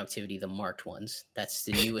with Paranormal Activity, the marked ones. That's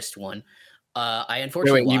the newest one. I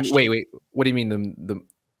unfortunately wait. What do you mean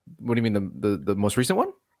what do you mean the most recent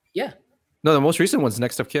one? Yeah. No, the most recent one's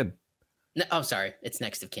Next of Kin. No, I'm sorry. It's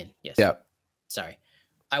Next of Kin. Yes. Yeah. Sorry.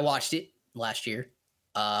 I watched it last year.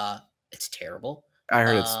 It's terrible. I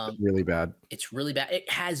heard it's really bad. It's really bad. It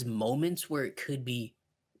has moments where it could be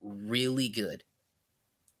really good.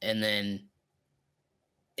 And then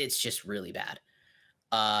it's just really bad.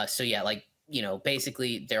 So yeah, like, you know,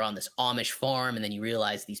 basically they're on this Amish farm, and then you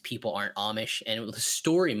realize these people aren't Amish, and the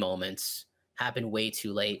story moments happen way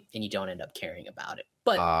too late, and you don't end up caring about it.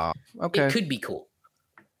 But it could be cool.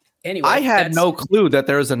 Anyway, I had no clue that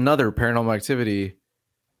there was another Paranormal Activity.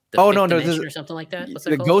 No, or something like that. What's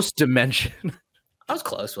that called? Ghost Dimension. I was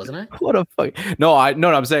close, wasn't I? What a fuck! No,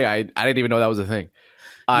 I'm saying I didn't even know that was a thing.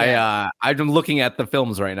 Yeah. I'm looking at the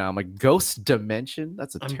films right now. I'm like, Ghost Dimension?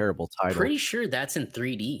 That's a terrible title. Pretty sure that's in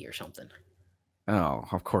 3D or something. Oh,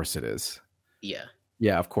 of course it is. Yeah.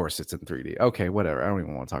 Yeah, of course it's in 3D. Okay, whatever. I don't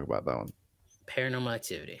even want to talk about that one. Paranormal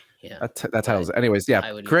Activity. Yeah. That title's anyways, yeah.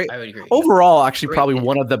 Great. I would agree. Overall, actually probably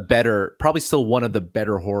still one of the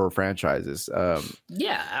better horror franchises.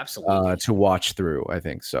 Yeah, absolutely. To watch through, I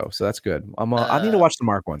think so. So that's good. I need to watch the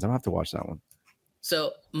Mark ones. I'm gonna have to watch that one.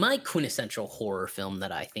 So my quintessential horror film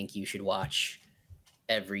that I think you should watch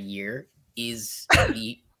every year is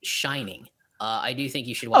The Shining. I do think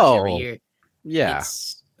you should watch every year. Yeah.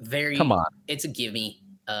 Come on. It's a gimme.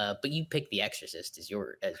 But you pick The Exorcist as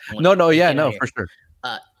for sure.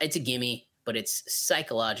 It's a gimme, but it's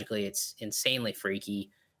psychologically, it's insanely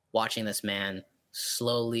freaky. Watching this man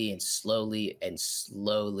slowly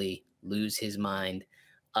lose his mind.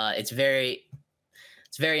 It's very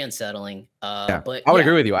unsettling. But I would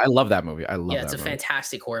agree with you. I love that movie. It's a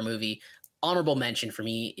fantastic horror movie. Honorable mention for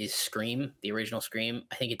me is Scream, the original Scream.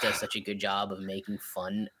 I think it does such a good job of making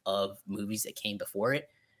fun of movies that came before it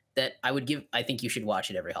that I think you should watch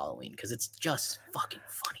it every Halloween because it's just fucking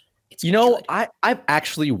funny. It's good. I've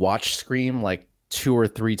actually watched Scream like 2 or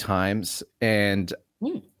 3 times, and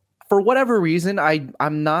for whatever reason,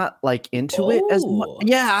 I'm not like into it as much.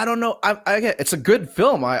 Yeah, I don't know. I get it's a good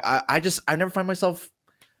film. I never find myself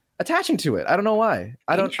attaching to it. I don't know why.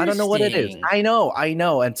 I don't know what it is. I know.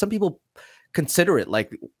 And some people consider it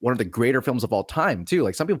like one of the greater films of all time too.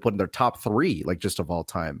 Like some people put in their top 3, like just of all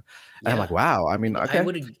time. And I'm like, wow. I mean, okay. I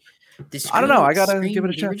don't know. I gotta give it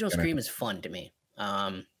a chance. The original Scream is fun to me.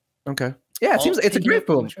 Okay. Yeah, it's a great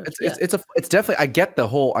film. It's definitely. I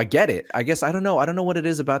get it. I guess I don't know what it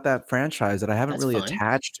is about that franchise that I haven't really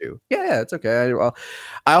attached to. Yeah, it's okay.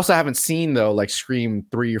 I also haven't seen though like Scream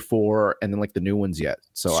 3 or 4 and then like the new ones yet.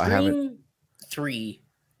 So I haven't. Scream 3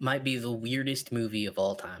 might be the weirdest movie of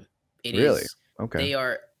all time. It really? Is. Okay. They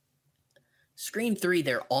are Scream 3.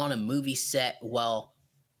 They're on a movie set. Well,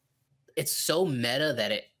 it's so meta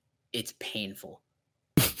that it's painful.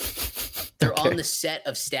 They're on the set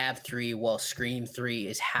of Stab 3 while Scream 3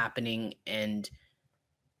 is happening, and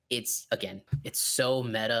it's so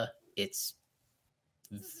meta. It's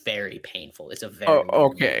very painful. It's a very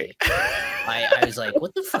okay. Movie. I was like,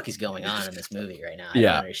 what the fuck is going on in this movie right now? I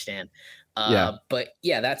don't understand. But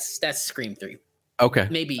yeah, that's Scream 3. Okay.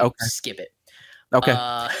 Maybe skip it. Okay.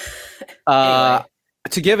 Anyway.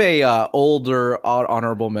 To give a older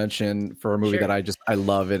honorable mention for a movie that I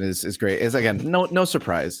love and is great is again no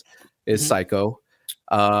surprise is Psycho.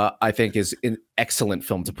 I think is an excellent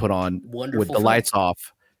film to put on with the lights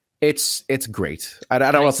off. It's great. I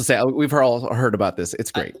don't know what else to say. We've all heard about this.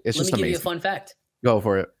 It's great. It's just amazing. Let me give you a fun fact. Go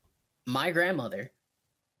for it. My grandmother,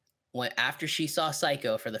 after she saw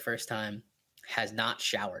Psycho for the first time, has not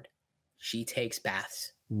showered. She takes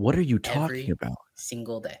baths. What are you talking about?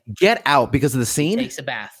 Single day. Get out because of the scene? She takes a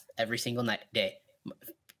bath every single day.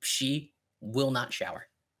 She will not shower.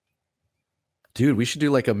 Dude, we should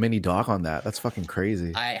do like a mini doc on that. That's fucking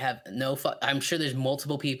crazy. I have I'm sure there's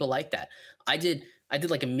multiple people like that. I did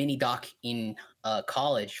like a mini doc in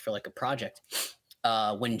college for like a project.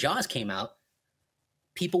 When Jaws came out,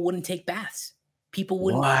 people wouldn't take baths. People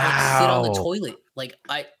wouldn't sit on the toilet. Like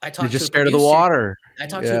I talked. You're just scared of the water. I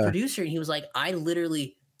talked to a producer, and he was like, "I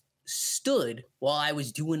literally stood while I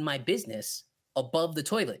was doing my business above the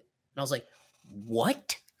toilet. And I was like,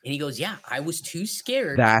 what? And he goes, yeah, I was too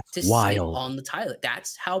scared to sit on the toilet.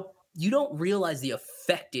 That's how you don't realize the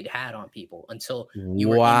effect it had on people until you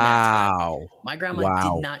were in that time. My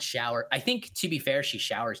grandma did not shower. I think, to be fair, she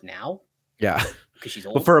showers now. Yeah. Because she's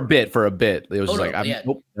old. But for a bit. It was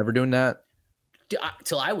nope, never doing that.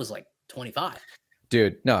 Till I was like 25.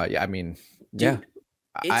 Dude, no, yeah, I mean, dude,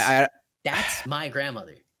 yeah. That's my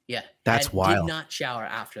grandmother. Yeah. That's wild. Did not shower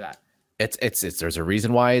after that. It's there's a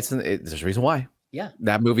reason why there's a reason why. Yeah.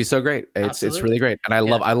 That movie's so great. It's really great. And I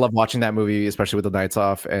love watching that movie, especially with the nights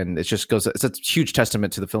off. And it's a huge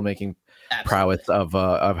testament to the filmmaking prowess of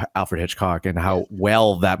Alfred Hitchcock and how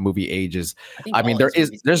well that movie ages. I mean,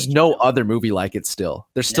 there's no other movie like it still.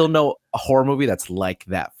 There's still no horror movie that's like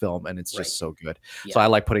that film, and it's just so good. Yeah. So I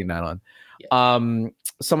like putting that on. Yeah.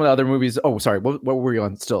 Some of the other movies. Oh, sorry. What were we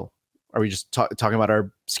on still? Are we just talking about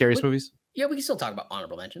our scariest movies? Yeah, we can still talk about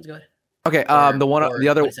honorable mentions. Go ahead. Okay.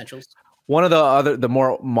 One of the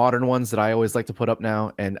more modern ones that I always like to put up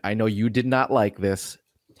now, and I know you did not like this,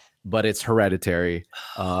 but it's Hereditary.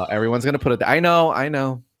 Everyone's gonna put it there. I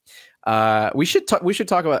know. We should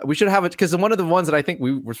have it because one of the ones that I think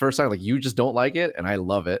we were first time like you just don't like it, and I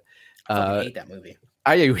love it. I hate that movie.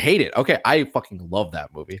 You hate it. Okay, I fucking love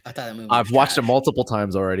that movie. I thought that movie. I've watched it multiple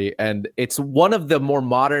times already, and it's one of the more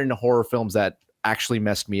modern horror films that actually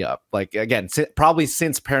messed me up. Like again, probably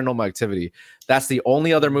since Paranormal Activity, that's the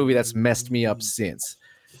only other movie that's messed me up since.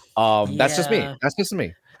 That's just me. I guess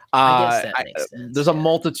that makes sense. There's a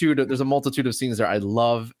multitude of scenes there I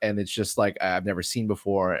love, and it's just like I've never seen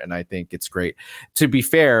before, and I think it's great. To be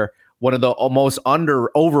fair, one of the most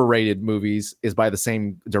overrated movies is by the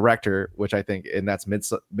same director, which I think, and that's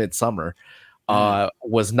Midsummer.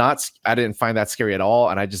 Was not. I didn't find that scary at all,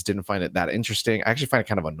 and I just didn't find it that interesting. I actually find it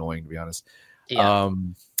kind of annoying, to be honest. Yeah.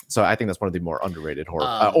 So I think that's one of the more underrated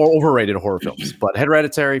horror or overrated horror films. But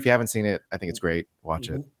Hereditary, if you haven't seen it, I think it's great. Watch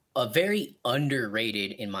it. A very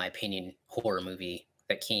underrated, in my opinion, horror movie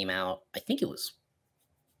that came out, I think it was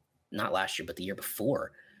not last year, but the year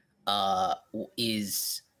before,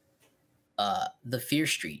 is the Fear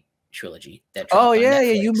Street trilogy.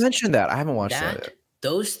 You mentioned that. I haven't watched that yet.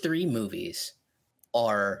 Those three movies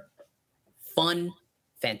are fun,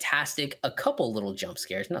 fantastic, a couple little jump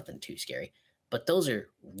scares, nothing too scary, but those are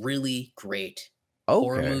really great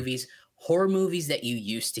horror movies that you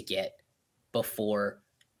used to get before,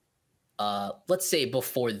 let's say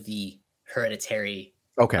before the Hereditary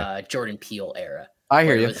Jordan Peele era. I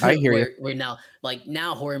hear you. We're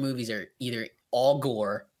now horror movies are either all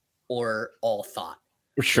gore or all thought.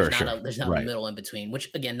 There's not a middle in between, which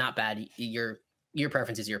again, not bad. Your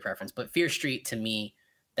preference is your preference, but Fear Street, to me,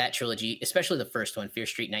 that trilogy, especially the first one, Fear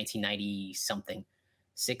Street 1990 something,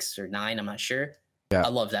 6 or 9, I'm not sure. Yeah. I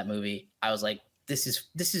love that movie. I was like, this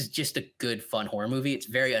is just a good, fun horror movie. It's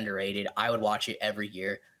very underrated. I would watch it every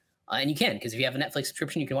year. And you can, because if you have a Netflix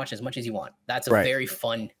subscription, you can watch as much as you want. That's a very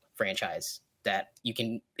fun franchise that you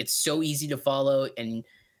can, it's so easy to follow, and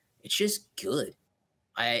it's just good.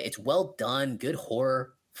 It's well done, good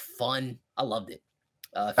horror, fun. I loved it.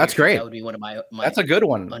 That's great. That would be one of my that's a good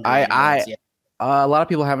one. A lot of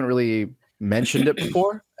people haven't really mentioned it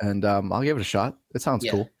before, and I'll give it a shot. It sounds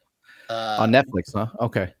cool. On Netflix, huh?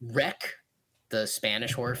 Okay. Rec, the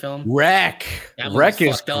Spanish horror film. Rec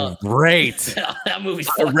is great. That movie's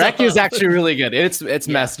Rec is actually really good. It's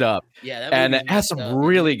messed up. Yeah, and it has some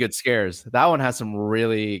really good scares. That one has some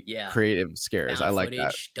really creative scares. Found I like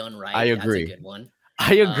that. Done right. I agree. That's a good one.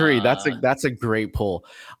 I agree. That's a great pull.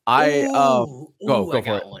 Go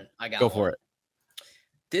for it.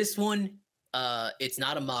 This one, it's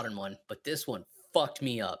not a modern one, but this one fucked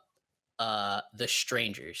me up. The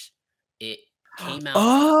Strangers. It came out.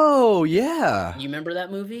 Oh yeah. You remember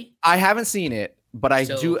that movie? I haven't seen it, but I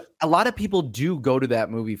do. A lot of people do go to that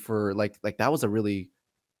movie for like that was a really.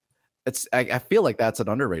 I feel like that's an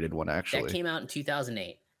underrated one actually. That came out in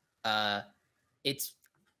 2008.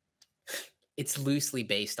 It's loosely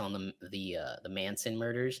based on the Manson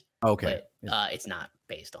murders. Okay. But it's not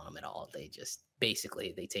based on them at all. They just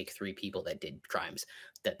basically they take 3 people that did crimes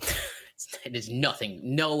that there's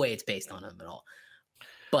no way it's based on them at all.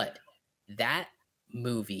 But that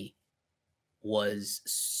movie was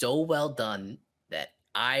so well done that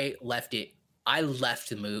I left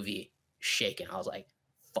the movie shaken. I was like,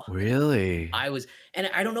 fuck. Really? And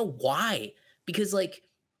I don't know why, because like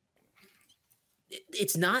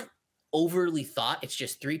it's not overly thought. It's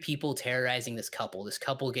just 3 people terrorizing this couple. This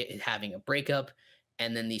couple having a breakup,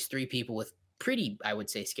 and then these 3 people with pretty, I would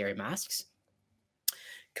say, scary masks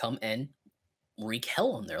come and wreak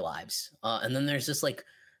hell on their lives. And then there's this like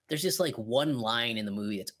there's just like one line in the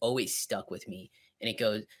movie that's always stuck with me. And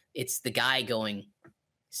it's the guy going,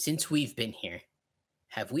 "Since we've been here,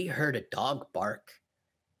 have we heard a dog bark,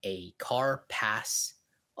 a car pass,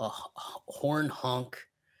 a horn honk,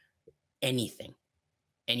 anything?"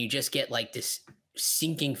 And you just get like this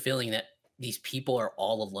sinking feeling that these people are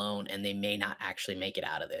all alone and they may not actually make it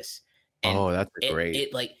out of this. And that's great.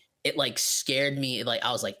 It like scared me. Like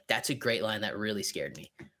I was like, that's a great line. That really scared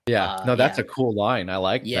me. Yeah. That's a cool line. I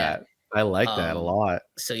like that. I like that a lot.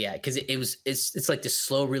 So yeah, because it's like this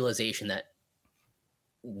slow realization that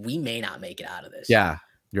we may not make it out of this. Yeah,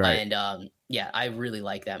 you're right. And I really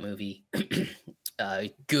like that movie.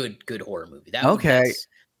 Good horror movie. I'm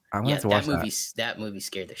gonna have to watch that movie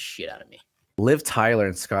scared the shit out of me. Liv Tyler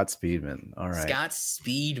and Scott Speedman. All right. Scott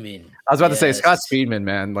Speedman. I was about to say Scott Speedman,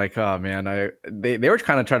 man. Like, oh man, they were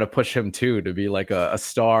kind of trying to push him too to be like a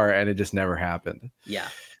star, and it just never happened. Yeah.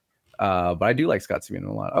 But I do like Scott Speedman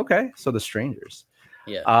a lot. Okay, so The Strangers.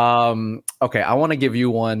 Yeah. Okay, I want to give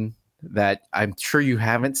you one that I'm sure you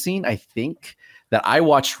haven't seen. I think that I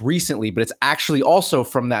watched recently, but it's actually also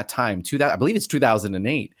from that time. I believe it's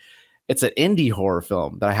 2008. It's an indie horror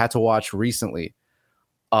film that I had to watch recently.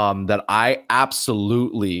 That I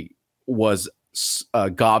absolutely was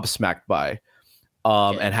gobsmacked by,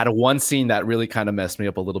 and had one scene that really kind of messed me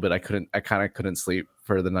up a little bit. I kind of couldn't sleep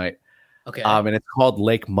for the night. Okay. And it's called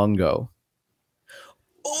Lake Mungo.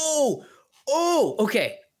 Oh,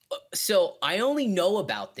 okay. So I only know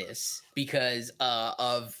about this because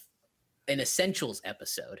of an Essentials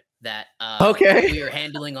episode that we were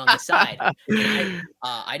handling on the side.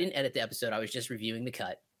 I didn't edit the episode. I was just reviewing the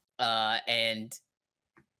cut, and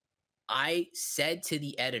I said to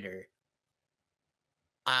the editor,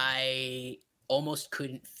 I almost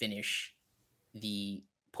couldn't finish the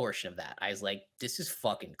portion of that. I was like, this is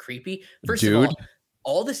fucking creepy. First of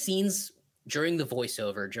all the scenes during the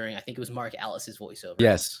voiceover, I think it was Mark Ellis's voiceover.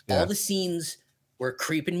 Yes. Yeah. All the scenes were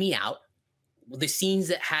creeping me out. The scenes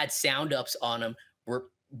that had sound ups on them were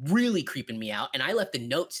really creeping me out. And I left a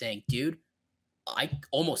note saying, dude, I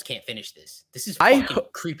almost can't finish this. This is fucking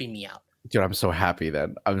creeping me out. Dude, I'm so happy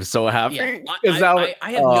then. I'm so happy. Yeah,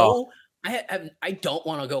 I don't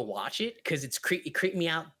want to go watch it because it creeped me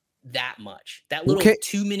out that much. That little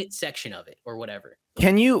 2-minute section of it or whatever.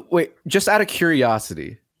 Can you wait? Just out of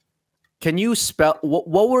curiosity, can you spell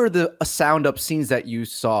what were the sound up scenes that you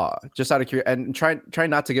saw? Just out of curiosity, and try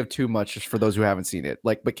not to give too much just for those who haven't seen it.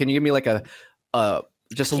 Like, but can you give me like a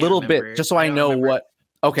just a little bit, just so I know what?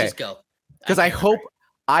 Okay, just go. Because I hope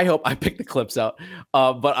I picked the clips out,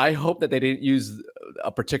 but I hope that they didn't use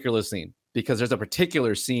a particular scene, because there's a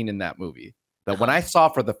particular scene in that movie that when I saw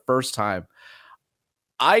for the first time,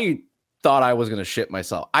 I thought I was going to shit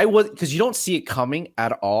myself. I was, because you don't see it coming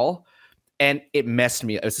at all, and it messed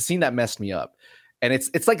me up. It's a scene that messed me up, and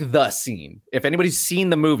it's like the scene. If anybody's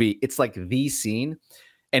seen the movie, it's like the scene.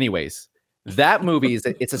 Anyways, that movie is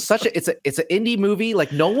it's an indie movie.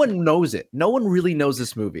 Like, no one knows it. No one really knows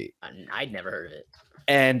this movie. I'd never heard of it.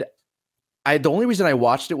 And the only reason I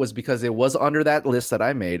watched it was because it was under that list that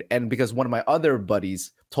I made, and because one of my other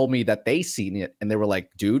buddies told me that they seen it, and they were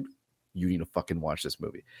like, dude, you need to fucking watch this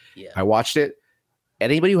movie. Yeah. I watched it.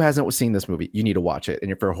 Anybody who hasn't seen this movie, you need to watch it.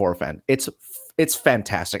 And if you're a horror fan, it's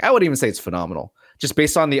fantastic. I would even say it's phenomenal. Just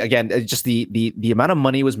based on the amount of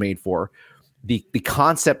money it was made for. The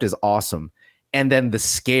concept is awesome. And then the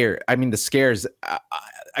scare. I mean, the scares,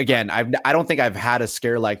 again, I don't think I've had a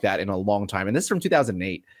scare like that in a long time. And this is from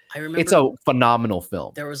 2008. I remember it's a phenomenal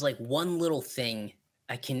film. There was like one little thing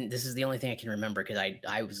this is the only thing I can remember, because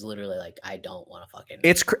I was literally like, I don't want to fucking.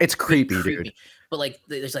 It's creepy, dude. But like,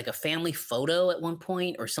 there's like a family photo at one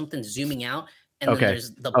point or something zooming out, and then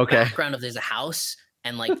there's the background of there's a house,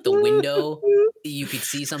 and like the window, you could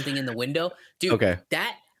see something in the window, dude. Okay.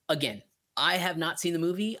 That, again, I have not seen the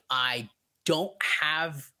movie. I don't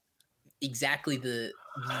have exactly the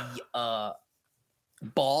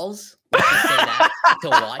balls to say that to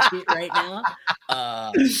watch it right now,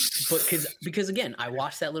 but because again, I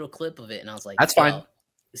watched that little clip of it and I was like, that's fine.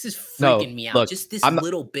 This is freaking me out. Look, just this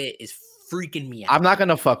little bit is freaking me out. I'm not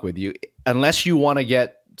gonna fuck with you unless you want to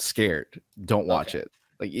get scared. Don't watch it.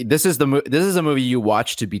 Like, this is a movie you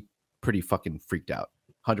watch to be pretty fucking freaked out,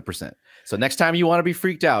 100%. So next time you want to be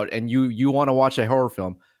freaked out and you want to watch a horror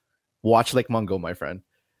film, watch Lake Mungo, my friend,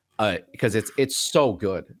 because it's so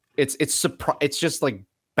good. It's just like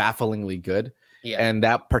bafflingly good. Yeah. And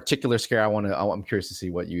that particular scare, I'm curious to see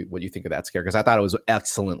what you think of that scare, because I thought it was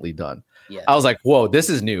excellently done. Yeah. I was like, whoa, this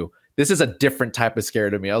is new. This is a different type of scare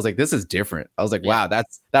to me. I was like, this is different. I was like, wow,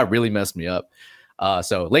 that really messed me up.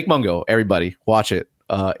 So Lake Mungo, everybody watch it.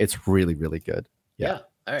 It's really, really good. Yeah.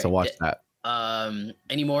 All right. So watch that.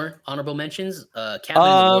 Any more honorable mentions? Cabin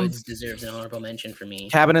in the Woods deserves an honorable mention for me.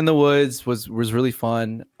 Cabin in the Woods was really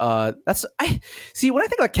fun. That's I see when I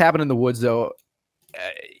think about Cabin in the Woods though,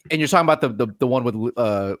 and you're talking about the one with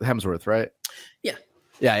Hemsworth, right?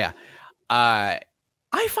 Yeah.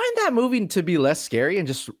 I find that movie to be less scary and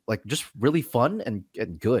just really fun and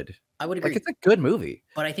good. I would agree. Like it's a good movie,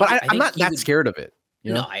 but I think I'm not that scared of it.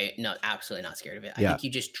 You know? No, absolutely not scared of it. I think you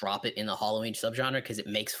just drop it in the Halloween subgenre because it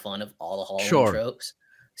makes fun of all the Halloween tropes.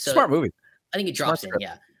 So smart movie. I think it drops in.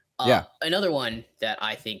 Yeah. Another one that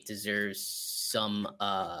I think deserves some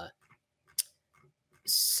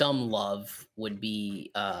love would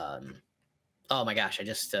be oh my gosh, I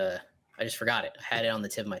just forgot it. I had it on the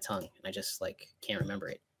tip of my tongue and I just can't remember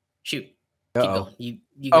it. Shoot. Keep going.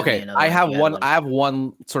 You okay. I have one. I have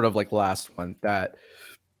one sort of last one that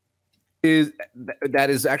is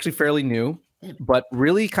actually fairly new, but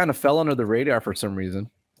really kind of fell under the radar for some reason.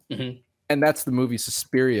 Mm-hmm. And that's the movie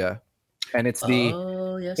Suspiria, and it's the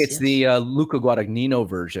Luca Guadagnino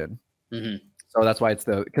version. Mm-hmm. So that's why it's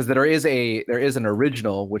because there is an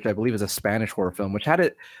original, which I believe is a Spanish horror film, which had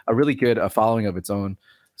a really good following of its own.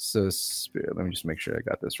 So let me just make sure I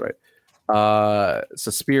got this right.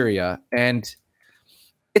 Suspiria, and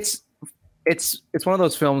it's one of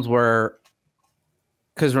those films where,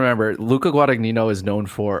 because remember, Luca Guadagnino is known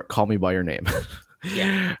for Call Me by Your Name,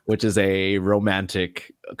 which is a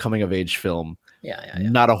romantic coming of age film.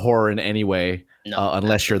 Not a horror in any way,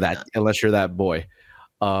 unless you're that boy,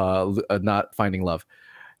 not finding love.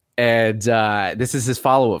 And this is his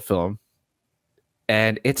follow-up film,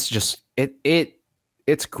 and it's just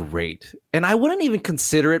it's great. And I wouldn't even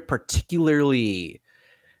consider it particularly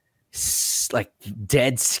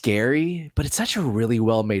dead scary, but it's such a really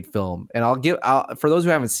well-made film. And for those who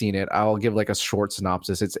haven't seen it, I'll give a short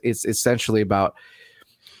synopsis. It's essentially about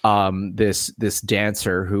this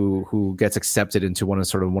dancer who gets accepted into one of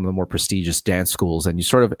the more prestigious dance schools, and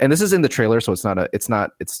and this is in the trailer, so it's not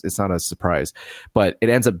a surprise, but it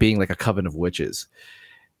ends up being a coven of witches.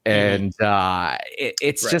 And that's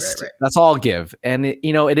all I'll give. And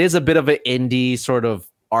it is a bit of an indie sort of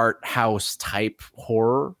art house type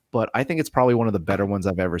horror, but I think it's probably one of the better ones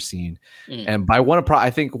I've ever seen. And I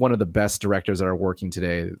think one of the best directors that are working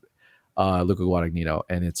today, Luca Guadagnino,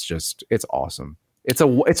 and it's awesome. It's a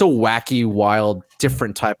wacky, wild,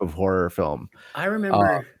 different type of horror film. I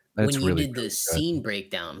remember when you did the scene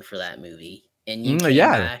breakdown for that movie, and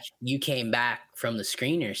you came back from the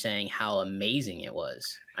screener saying how amazing it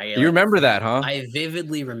was. You remember that, huh? I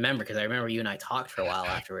vividly remember, because I remember you and I talked for a while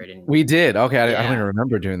afterward. And we did. Okay, I don't even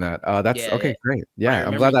remember doing that. That's okay, great. Yeah,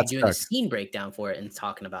 I'm glad that's doing a scene breakdown for it and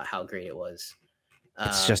talking about how great it was.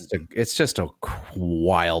 It's just a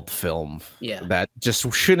wild film. Yeah, that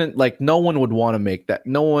just shouldn't no one would want to make that.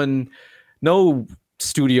 No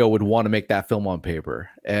studio would want to make that film on paper.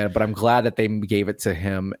 But I'm glad that they gave it to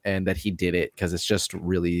him and that he did it, because it's just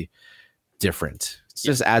really different. It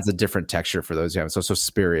just adds a different texture for those who haven't. So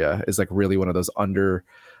Suspiria is really one of those under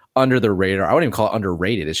the radar. I wouldn't even call it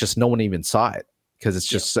underrated. It's just no one even saw it because it's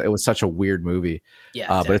just it was such a weird movie. Yeah,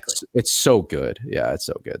 exactly. But it's so good. Yeah, it's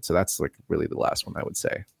so good. So that's really the last one I would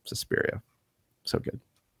say. Suspiria, so good.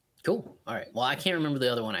 Cool. All right. Well, I can't remember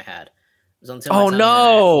the other one I had. It was on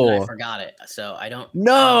no! I forgot it. So I don't.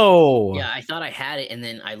 No. Yeah, I thought I had it, and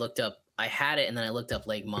then I looked up. I had it, and then I looked up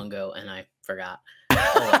Lake Mungo, and I forgot.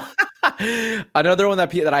 Another one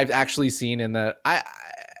that I've actually seen, and that I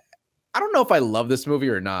don't know if I love this movie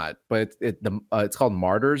or not, but it's called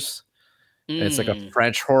Martyrs. And it's a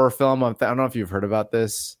French horror film. I don't know if you've heard about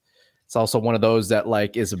this. It's also one of those that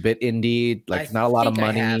is a bit indie, not a lot of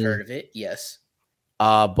money. I have heard of it, yes.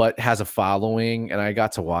 But has a following, and I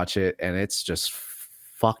got to watch it, and it's just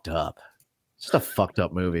fucked up. It's just a fucked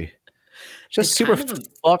up movie. Just super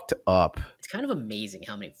fucked up. It's kind of amazing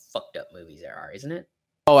how many fucked up movies there are, isn't it?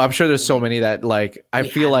 Oh, I'm sure there's so many that I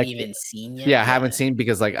feel like even seen yet. Yeah, I haven't seen,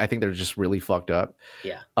 because I think they're just really fucked up.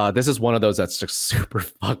 Yeah. This is one of those that's just super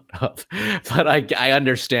fucked up. But I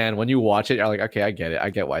understand when you watch it, you're like, okay, I get it.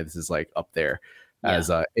 I get why this is up there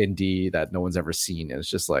as indie that no one's ever seen. And it's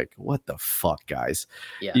just what the fuck, guys?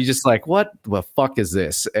 Yeah. You just what the fuck is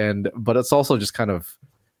this? But it's also just kind of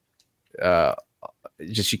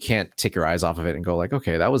just you can't take your eyes off of it and go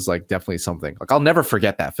okay, that was definitely something. I'll never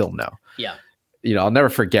forget that film now. Yeah. I'll never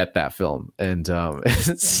forget that film. And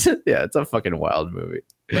it's a fucking wild movie.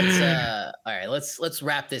 All right, let's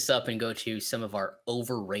wrap this up and go to some of our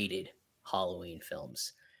overrated Halloween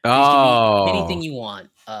films. Anything you want.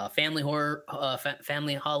 Family horror,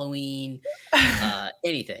 family Halloween,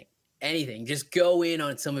 anything. Just go in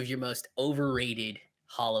on some of your most overrated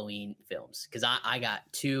Halloween films, because I got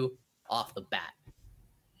two off the bat.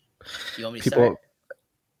 You want me to start?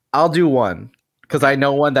 I'll do one because I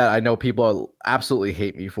know one that I know people absolutely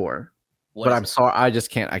hate me for. But I'm sorry, I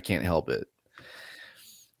can't help it.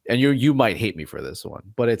 And you might hate me for this one,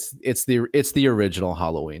 but it's the original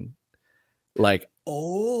Halloween. Like,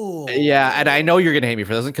 oh yeah, and I know you're gonna hate me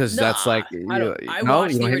for this one because that's like I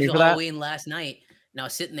watched the original Halloween last night, and I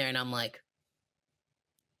was sitting there and I'm like,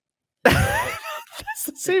 that's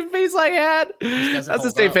the same face I had. That's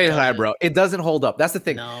the same face I had, bro. It doesn't hold up. That's the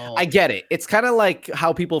thing. No. I get it. It's kind of like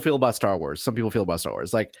how people feel about Star Wars. Some people feel about Star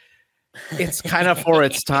Wars. Like, it's kind of for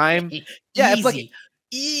its time. Yeah, it's like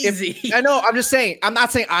easy. I know. I'm just saying. I'm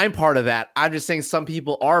not saying I'm part of that. I'm just saying some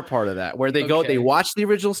people are part of that, where they go, they watch the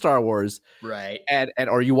original Star Wars, right? And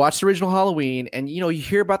or you watch the original Halloween, and you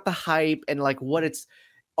hear about the hype and like what it's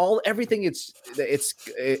everything.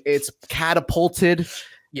 It's catapulted.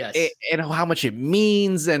 Yes, and how much it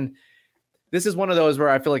means. And this is one of those where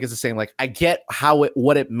I feel like it's the same. Like, I get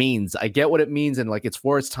what it means. I get what it means, and like it's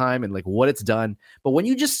for its time and like what it's done. But when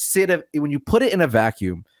you just when you put it in a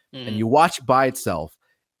vacuum and you watch it by itself,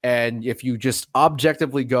 and if you just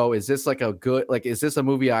objectively go, is this like is this a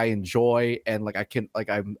movie I enjoy and like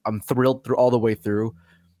I'm thrilled through all the way through?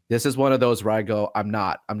 This is one of those where I go, I'm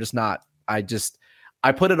just not. I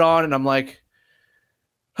put it on and I'm like,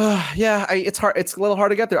 yeah, it's hard. It's a little hard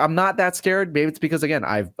to get there. I'm not that scared. Maybe it's because, again,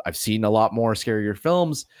 I've seen a lot more scarier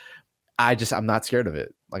films. I'm not scared of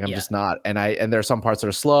it. Like, I'm just not. And there are some parts that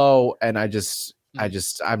are slow, and I don't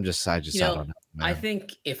know. Man. I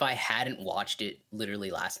think if I hadn't watched it literally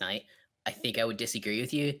last night, I think I would disagree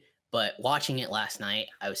with you. But watching it last night,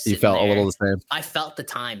 I was sitting felt there, a little the same. I felt the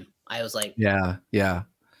time. I was like, yeah,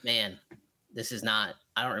 man, this is not.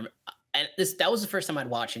 I don't remember. And that was the first time I'd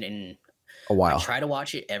watched it in a while. I try to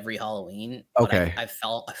watch it every Halloween. Okay. I've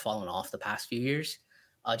fallen off the past few years,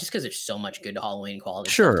 just because there's so much good Halloween quality.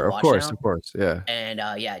 Sure, of course, yeah. And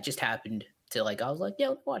it just happened to I was like, yeah,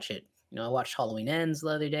 let's watch it. I watched Halloween Ends the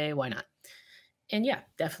other day. Why not? And yeah,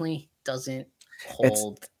 definitely doesn't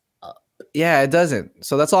hold up. Yeah, it doesn't.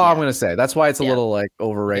 So that's all I'm gonna say. That's why it's a little like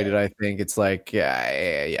overrated. I think it's like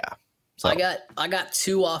yeah. So I got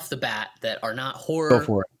two off the bat that are not horror,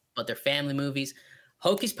 but they're family movies.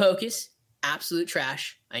 Hocus Pocus. Absolute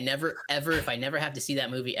trash. If I never have to see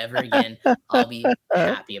that movie ever again, I'll be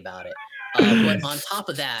happy about it. But on top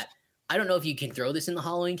of that, I don't know if you can throw this in the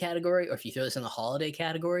Halloween category or if you throw this in the holiday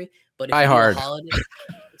category. But if Die Hard.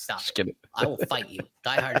 Stop. I will fight you.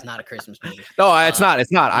 Die Hard is not a Christmas movie. No, it's not.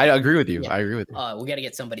 It's not. I agree with you. Yeah. I agree with you. We got to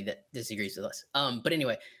get somebody that disagrees with us. But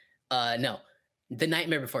anyway, no, The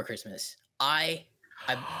Nightmare Before Christmas. I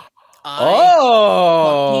fucking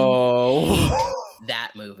hate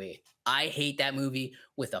that movie. I hate that movie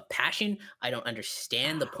with a passion. I don't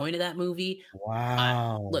understand the point of that movie.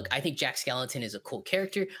 Wow. Look, I think Jack Skellington is a cool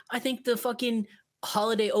character. I think the fucking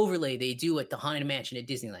holiday overlay they do at the Haunted Mansion at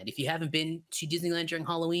Disneyland. If you haven't been to Disneyland during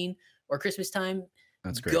Halloween or Christmas time,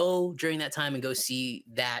 that's great. Go during that time and go see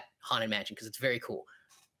that Haunted Mansion because it's very cool.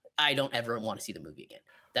 I don't ever want to see the movie again.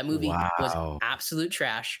 That movie was absolute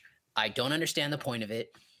trash. I don't understand the point of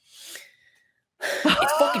it.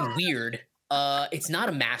 It's fucking weird. It's not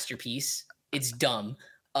a masterpiece. It's dumb.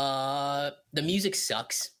 The music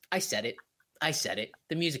sucks. I said it.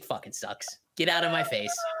 The music fucking sucks. Get out of my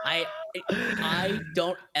face. I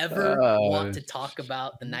don't ever want to talk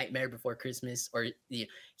about The Nightmare Before Christmas or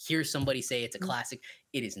hear somebody say it's a classic.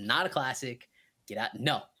 It is not a classic. Get out.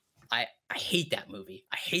 No. I hate that movie.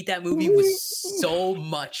 I hate that movie with so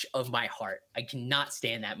much of my heart. I cannot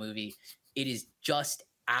stand that movie. It is just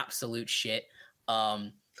absolute shit. Oh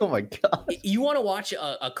my God. You want to watch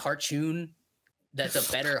a cartoon that's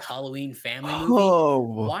a better Halloween family movie?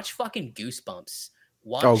 Watch fucking Goosebumps.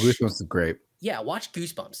 Goosebumps is great. Yeah, watch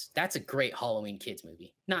Goosebumps. That's a great Halloween kids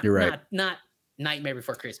movie. You're right. Not Nightmare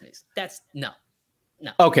Before Christmas. That's no.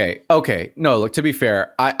 Okay. No, look, to be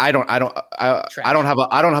fair, I don't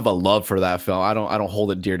have a love for that film. I don't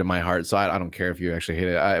hold it dear to my heart. So I don't care if you actually hate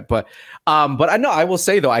it. But I know I will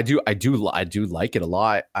say though, I do like it a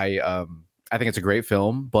lot. I think it's a great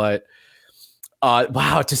film, but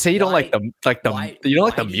wow, to say you don't like the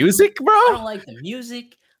music, bro? I don't like the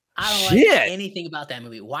music. I don't like anything about that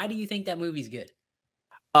movie. Why do you think that movie's good?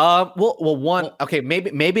 Okay,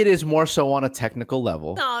 maybe it is more so on a technical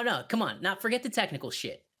level. No, come on. Now forget the technical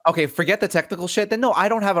shit. Okay, forget the technical shit. Then no, I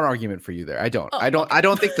don't have an argument for you there. I don't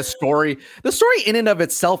think the story in and of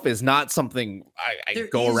itself is not something I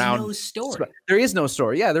go around. There is no story. There is no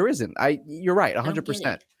story. Yeah, there isn't. You're right,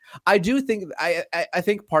 100%. I do think I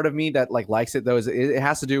think part of me that likes it though is it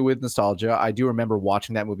has to do with nostalgia. I do remember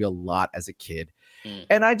watching that movie a lot as a kid.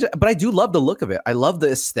 And I do love the look of it. I love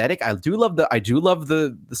the aesthetic. I do love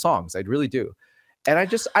the songs. I really do. And I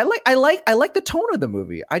like the tone of the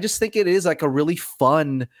movie. I just think it is like a really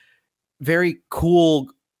fun, very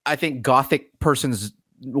cool, I think, gothic person's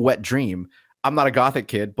wet dream. I'm not a gothic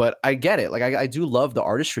kid, but I get it. Like I do love the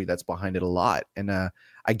artistry that's behind it a lot, and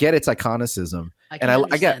I get its iconicism. I can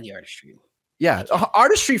understand the artistry. Yeah,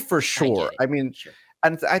 artistry for sure. I mean, sure.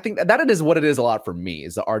 And I think that it is what it is a lot for me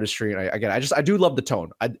is the artistry. And I do love the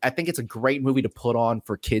tone. I think it's a great movie to put on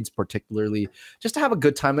for kids, particularly just to have a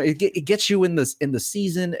good time. It gets you in the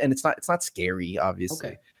season, and it's not scary, obviously.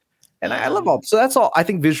 Okay. And I love all. So that's all. I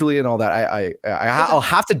think visually and all that. I'll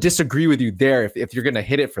have to disagree with you there if you're gonna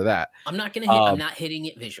hit it for that. I'm not gonna hit. I'm not hitting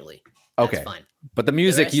it visually. That's okay, fine. But the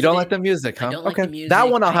music, you don't like the music, huh? I don't like the music. That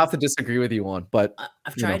one I'll have to disagree with you on. But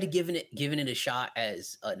I've tried to giving it a shot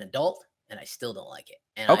as an adult, and I still don't like it.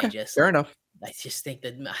 And okay, fair enough. I just think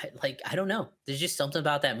that, like, I don't know. There's just something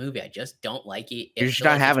about that movie. I just don't like it. You're just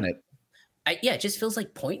not having it. It just feels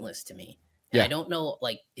like pointless to me. And I don't know,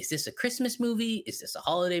 like, is this a Christmas movie? Is this a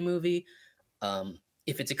holiday movie?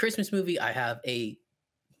 If it's a Christmas movie, I have a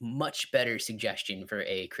much better suggestion for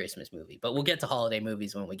a Christmas movie. But we'll get to holiday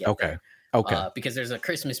movies when we get there. Okay. Because there's a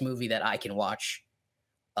Christmas movie that I can watch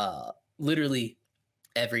literally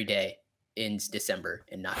every day in December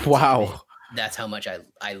and not. Wow. That's how much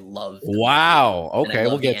I love. Wow. Okay,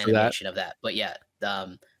 we'll get to that. Of that. But yeah,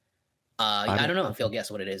 I don't know if you'll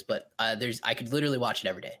guess what it is, but I could literally watch it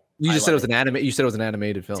every day. You just said it was an anime. You said it was an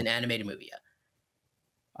animated film. It's an animated movie. Yeah.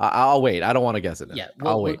 I'll wait. I don't want to guess it now. Yeah,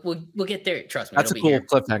 I'll wait. We'll get there. Trust me. That's a cool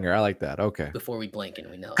cliffhanger. I like that. Okay. Before we blink and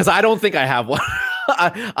we know. Because I don't think I have one.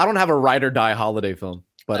 I don't have a ride or die holiday film,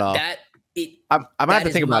 but I'm gonna have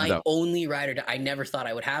to think about it though. Only ride or die. I never thought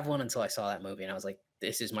I would have one until I saw that movie, and I was like,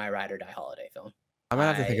 "This is my ride or die holiday film." I'm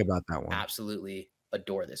gonna have to think about that one. Absolutely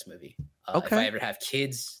adore this movie. Okay. If I ever have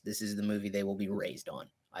kids, this is the movie they will be raised on.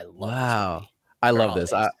 I love. Wow. This movie I love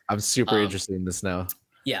this. I'm super interested in this now.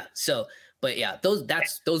 Yeah. So, but yeah, those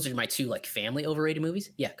are my two like family overrated movies.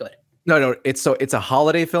 Yeah. Go ahead. No. It's a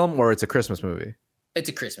holiday film or it's a Christmas movie. It's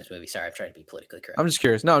a Christmas movie. Sorry, I've tried to be politically correct. I'm just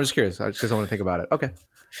curious. No, I'm just curious. I just want to think about it. Okay.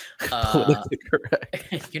 Politically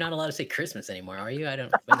correct. You're not allowed to say Christmas anymore, are you? I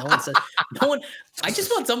don't. No one says. No one. I just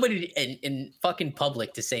want somebody in fucking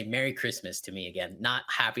public to say Merry Christmas to me again, not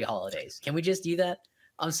Happy Holidays. Can we just do that?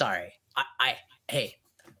 I'm sorry. Hey,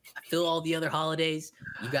 I feel all the other holidays.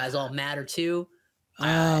 You guys all matter too.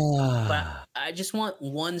 But I just want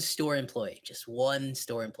one store employee to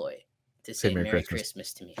say Merry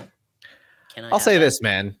Christmas to me. I'll say this,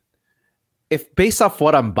 man. If based off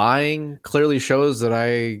what I'm buying clearly shows that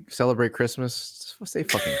I celebrate Christmas, say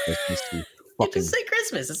fucking Christmas. Just say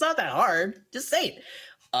Christmas. It's not that hard. Just say it.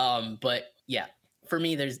 But yeah, for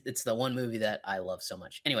me, it's the one movie that I love so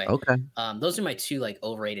much. Anyway, okay. Those are my two like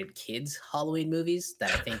overrated kids Halloween movies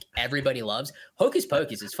that I think everybody loves. Hocus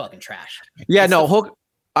Pocus is fucking trash. Yeah,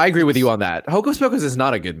 I agree with you on that. Hocus Pocus is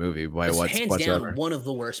not a good movie by hands down one of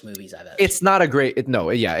the worst movies I've ever. It's not a great.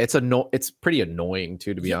 It's pretty annoying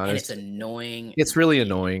too, to be honest. And it's annoying. It's really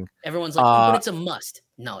annoying. Everyone's like, but it's a must.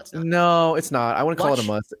 No, it's not. No, it's not. I wouldn't call it a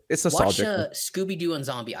must. It's nostalgic. Watch Scooby-Doo on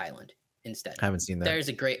Zombie Island instead. I haven't seen that. There's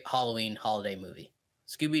a great Halloween holiday movie.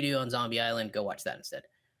 Scooby-Doo on Zombie Island. Go watch that instead.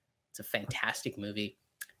 It's a fantastic movie.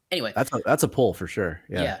 Anyway, that's a pull for sure.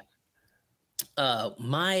 Yeah.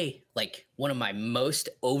 One of my most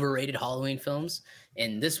overrated Halloween films,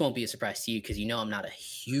 and this won't be a surprise to you because you know I'm not a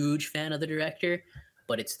huge fan of the director,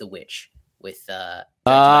 but it's The Witch with I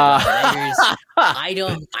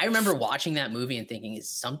remember watching that movie and thinking, is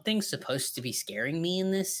something supposed to be scaring me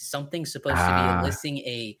in this? Something supposed to be eliciting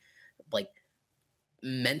a like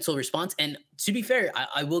mental response? And to be fair,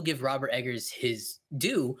 I will give Robert Eggers his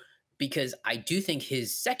due, because I do think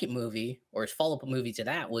his second movie or his follow-up movie to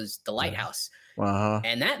that was The Lighthouse.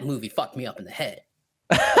 And that movie fucked me up in the head.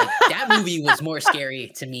 Like, that movie was more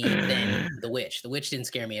scary to me than The Witch. The Witch didn't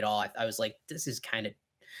scare me at all. I was like, this is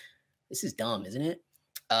dumb, isn't it?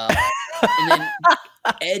 And then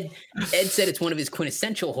Ed said it's one of his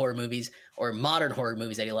quintessential horror movies or modern horror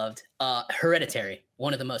movies that he loved. Hereditary,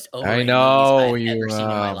 one of the most overrated movies I've ever seen in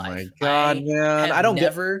my life. My God, man. I don't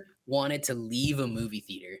never wanted to leave a movie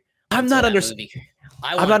theater. I'm not understanding.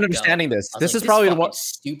 I'm not understanding this. This is probably the one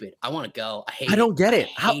stupid. I want to go. I don't get it.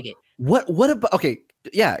 I hate it. What about? Okay,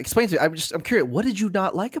 yeah. Explain to me. I'm curious. What did you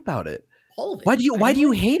not like about it? All of it. Why do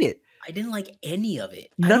you hate it? I didn't like any of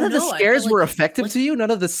it. None of the scares were effective to you. None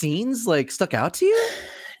of the scenes like stuck out to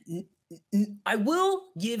you. I will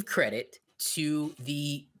give credit to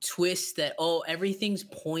the twist that everything's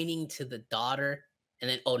pointing to the daughter, and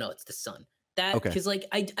then no, it's the son. That because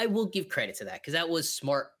I will give credit to that because that was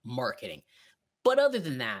smart marketing. But other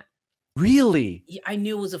than that, Really? Yeah, I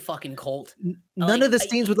knew it was a fucking cult. None of the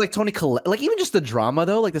scenes with like Toni Collette, like even just the drama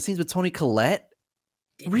though, like the scenes with Toni Collette.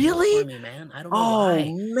 Really? For me, man. I don't know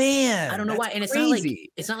why. Man, I don't know why. And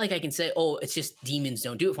crazy. it's not like I can say, oh, it's just demons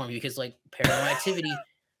don't do it for me, because like Paranormal Activity.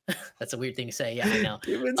 That's a weird thing to say. Yeah, I know.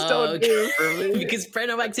 Demons don't do it for me. Because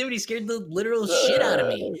Paranormal Activity scared the literal shit out of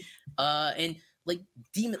me. And like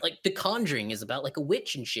The Conjuring is about like a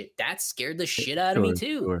witch and shit. That scared the shit out of me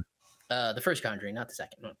too. Sure. The first Conjuring, not the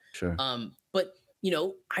second one. Sure. But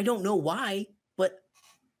I don't know why, but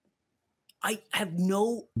I have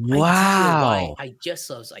no idea why.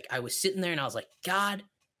 I was sitting there and I was like, God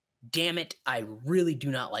damn it, I really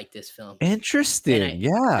do not like this film. Interesting.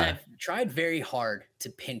 And I've tried very hard to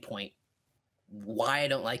pinpoint why I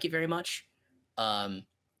don't like it very much. I'd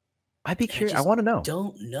be curious. I want to know.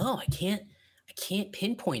 Don't know. I can't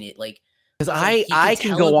pinpoint it. Like, because I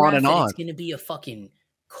can go on and on. It's gonna be a fucking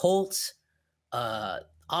cult.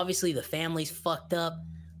 Obviously the family's fucked up.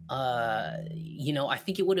 I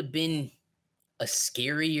think it would have been a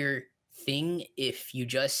scarier thing if you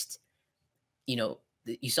just,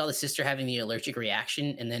 you saw the sister having the allergic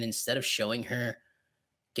reaction, and then instead of showing her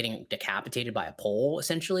getting decapitated by a pole,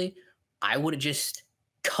 essentially, I would have just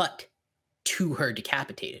cut to her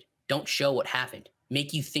decapitated. Don't show what happened.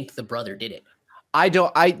 Make you think the brother did it. I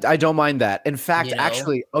don't mind that. In fact,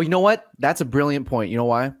 actually, you know what? That's a brilliant point. You know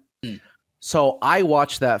why? So I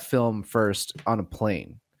watched that film first on a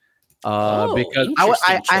plane. Because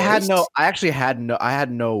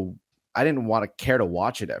I didn't want to care to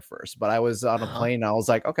watch it at first, but I was on a plane and I was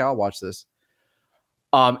like, okay, I'll watch this.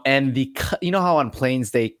 And how on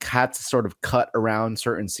planes they had to sort of cut around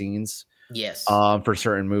certain scenes. Yes. For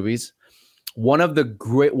certain movies. One of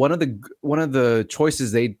the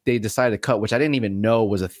choices they decided to cut, which I didn't even know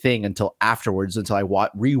was a thing until afterwards, until I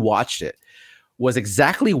rewatched it, was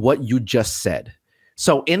exactly what you just said.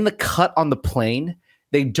 So in the cut on the plane,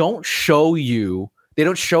 they don't show you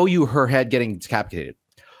her head getting decapitated.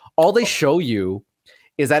 All they show you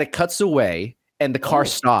is that it cuts away and the car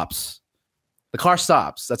stops. The car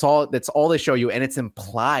stops. That's all they show you, and it's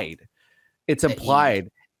implied.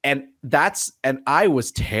 And I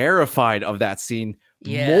was terrified of that scene.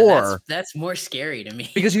 Yeah, that's more scary to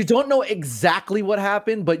me. Because you don't know exactly what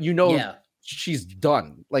happened, but she's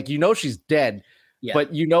done. Like, she's dead,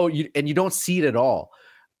 but you don't see it at all.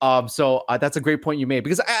 So that's a great point you made,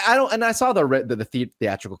 because I don't, and I saw the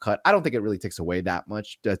theatrical cut. I don't think it really takes away that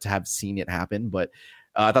much to have seen it happen, but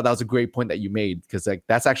I thought that was a great point that you made, because like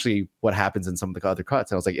that's actually what happens in some of the other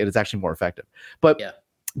cuts. And I was like, it is actually more effective. But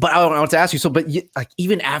I want to ask you. So, but like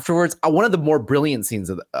even afterwards, one of the more brilliant scenes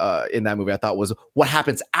of in that movie I thought was what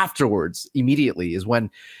happens afterwards. Immediately is when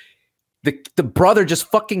the brother just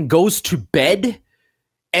fucking goes to bed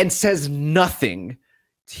and says nothing.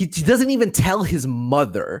 He doesn't even tell his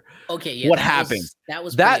mother what happened. That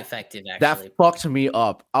was pretty effective, actually. That fucked me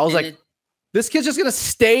up. I was this kid's just going to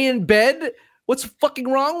stay in bed? What's fucking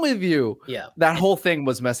wrong with you? Yeah. That whole thing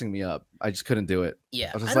was messing me up. I just couldn't do it.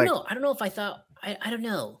 Yeah. I don't know. I don't know if I thought, I don't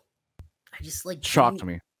know. I just shocked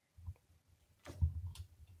me.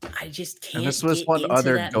 I just can't. And this was one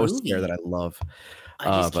other ghost scare that I love.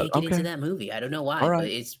 I just can't get into that movie. I don't know why, but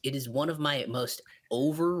it is one of my most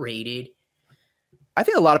overrated. I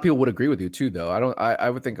think a lot of people would agree with you too, though. I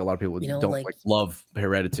would think a lot of people don't love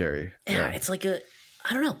Hereditary. Yeah, it's like I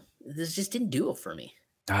don't know. This just didn't do it for me.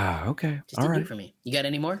 Okay. Just didn't do it for me. You got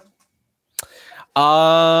any more?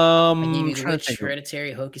 I gave you The Witch,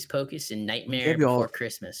 Hereditary, Hocus Pocus, and Nightmare Before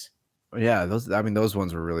Christmas. Yeah, those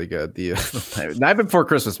ones were really good. The Nightmare Before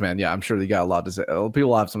Christmas, man. Yeah, I'm sure they got a lot to say.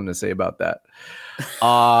 People have something to say about that.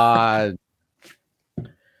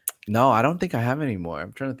 No, I don't think I have any more.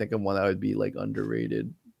 I'm trying to think of one that would be like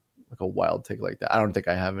underrated, like a wild take like that. I don't think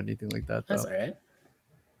I have anything like that, though. That's all right.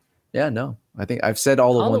 Yeah, no. I think I've said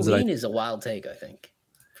all the ones that Halloween is a wild take, I think.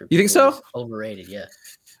 You think so? Overrated, yeah.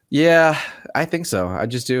 Yeah, I think so. I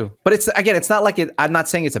just do. But it's not like it. I'm not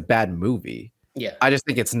saying it's a bad movie. Yeah. I just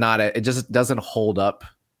think it's not. It just doesn't hold up,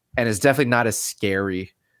 and it's definitely not as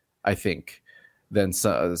scary, I think, than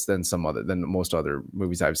most other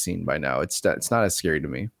movies I've seen by now. It's not as scary to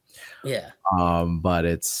me. Yeah. But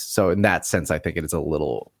it's so in that sense, I think it is a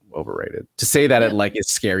little overrated. To say that it like is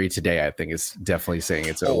scary today, I think is definitely saying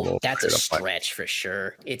it's a little. That's a stretch for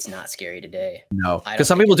sure. It's not scary today. No, because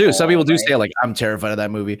some people do. Some people do say like, I'm terrified of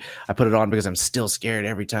that movie. I put it on because I'm still scared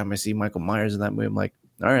every time I see Michael Myers in that movie. I'm like,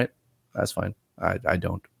 all right, that's fine. I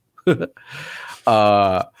don't.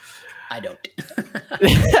 I don't.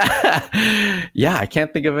 Yeah, I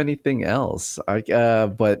can't think of anything else.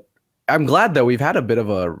 But I'm glad though we've had a bit of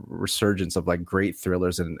a resurgence of like great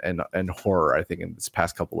thrillers and horror, I think, in this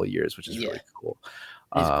past couple of years, which is really cool.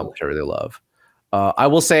 Cool. which I really love. I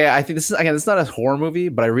will say, I think this is not a horror movie,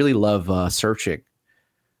 but I really love Searching.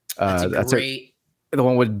 That's great. The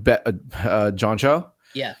one with John Cho.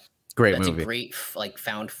 Yeah, great that's movie. A great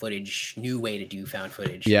found footage, new way to do found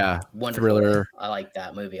footage. Yeah, wonderful. Thriller. I like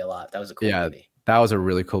that movie a lot. That was a cool movie. That was a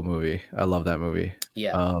really cool movie. I love that movie.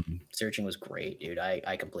 Yeah, Searching was great, dude.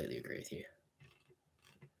 I completely agree with you.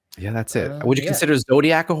 Yeah, that's it. Would you consider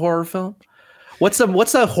Zodiac a horror film? What's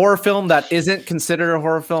a horror film that isn't considered a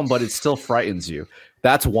horror film, but it still frightens you?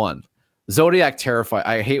 That's one. Zodiac terrifying.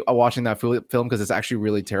 I hate watching that film because it's actually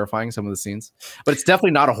really terrifying, some of the scenes. But it's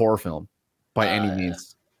definitely not a horror film by any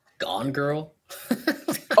means. Gone Girl.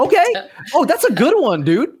 Okay. Oh, that's a good one,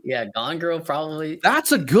 dude. Yeah, Gone Girl probably.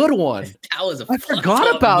 That's a good one. That was I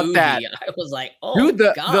forgot about movie. that. I was like, oh, dude,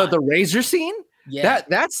 God. the razor scene. Yeah,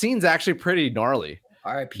 that scene's actually pretty gnarly.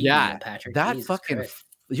 R.I.P. Yeah, Patrick. that Jesus fucking. Christ.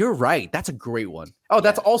 You're right. That's a great one. Oh,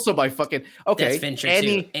 that's also by fucking okay. Fincher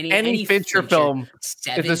any Fincher film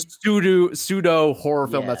is a pseudo horror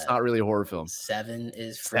film that's not really a horror film.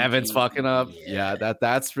 Seven's fucking up. Yeah,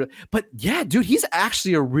 that's. But yeah, dude, he's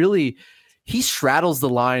actually he straddles the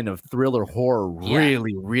line of thriller horror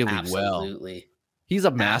really well. He's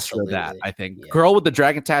a master of that. I think. Yeah. Girl with the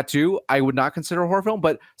Dragon Tattoo, I would not consider a horror film,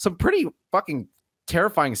 but some pretty fucking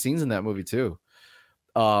terrifying scenes in that movie too.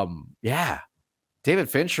 Yeah.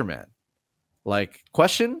 David Fincher, man. Like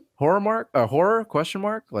horror question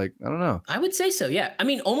mark? Like, I don't know. I would say so, yeah. I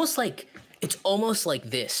mean, it's almost like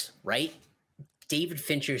this, right? David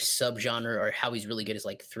Fincher's subgenre or how he's really good is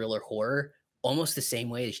like thriller horror, almost the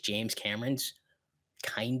same way as James Cameron's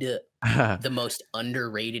kind of the most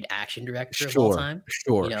underrated action director of all time.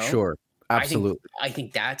 Sure. Absolutely. I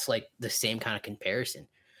think that's like the same kind of comparison.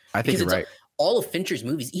 I think you're right. All of Fincher's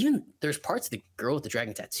movies, even there's parts of The Girl with the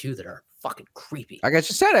Dragon Tattoo that are fucking creepy. I guess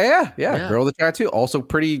you said it, yeah. Girl with the Tattoo, also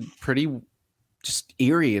pretty just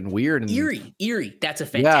eerie and weird. And eerie. That's a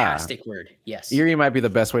fantastic word. Yes, eerie might be the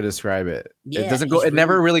best way to describe it. Yeah, it doesn't go. It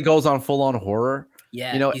never really goes on full on horror.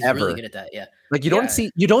 Yeah, he's ever. Really good at that. Yeah, like you don't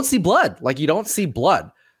see blood. Like you don't see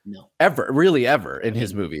blood. No, ever in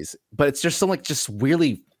his movies. But it's just some just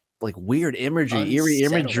really. Like weird imagery, eerie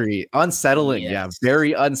imagery, unsettling. Yes. Yeah,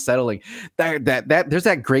 very unsettling. That there's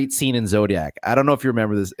that great scene in Zodiac. I don't know if you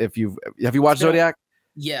remember this. Have you watched Zodiac?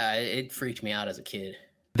 Yeah, it freaked me out as a kid.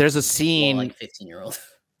 There's a scene, like 15-year-old.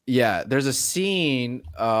 Yeah, there's a scene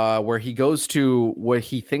where he goes to what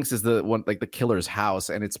he thinks is the one, like the killer's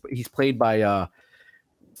house, and he's played by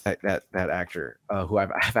that actor who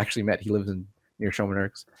I've actually met. He lives near Showman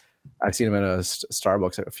Erks. I've seen him at a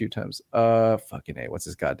Starbucks a few times. Fucking A. What's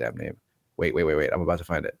his goddamn name? Wait. I'm about to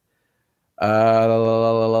find it.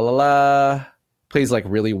 Plays like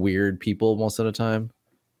really weird people most of the time.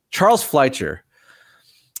 Charles Fleischer.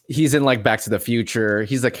 He's in like Back to the Future.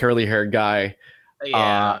 He's the curly haired guy.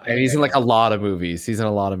 Yeah. And he's in like a lot of movies. He's in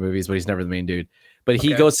a lot of movies, but he's never the main dude. But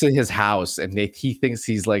he goes to his house and he thinks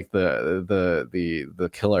he's like the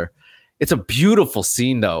killer. It's a beautiful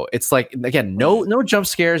scene, though. It's like, again, no jump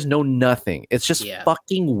scares, no nothing. It's just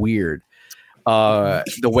fucking weird. The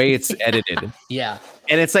way it's edited. Yeah.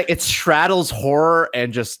 And it's like it straddles horror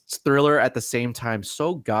and just thriller at the same time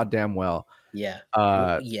so goddamn well. Yeah.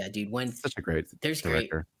 Yeah, dude. When such a great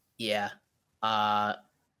director. Yeah. Yeah,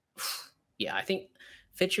 I think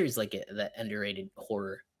Fincher is like that underrated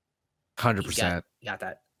horror. 100%. Got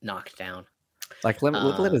that knocked down. Like what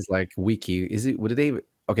is like wiki? Is it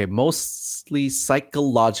okay, mostly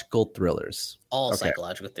psychological thrillers. All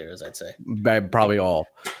psychological thrillers, I'd say. Probably all.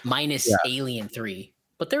 Minus Alien 3.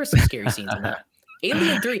 But there were some scary scenes in that.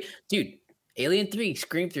 Alien 3. Dude, Alien 3,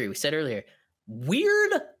 Scream 3, we said earlier.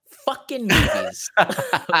 Weird fucking movies.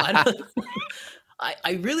 I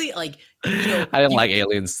really like, I didn't like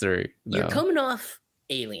Aliens 3. No. You're coming off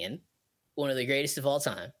Alien, one of the greatest of all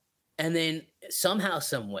time. And then somehow,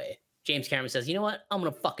 some way, James Cameron says, you know what? I'm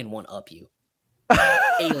going to fucking one-up you.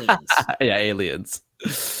 Aliens. Yeah, Aliens.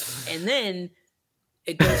 And then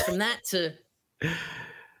it goes from that to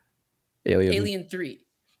Alien 3.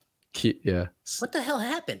 Yeah. What the hell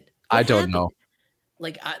happened? I don't know.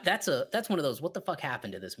 Like that's one of those. What the fuck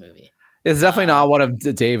happened to this movie? It's definitely not one of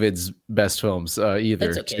David's best films either.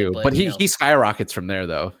 Okay, too. But he skyrockets from there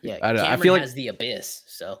though. Yeah, I feel like has The Abyss.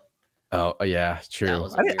 So. Oh yeah, true.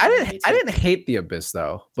 I didn't hate The Abyss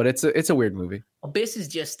though, but it's a weird movie. Abyss is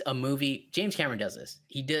just a movie. James Cameron does this.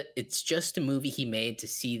 It's just a movie he made to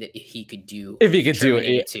see that he could do. If he could do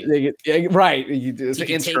it, right? It's an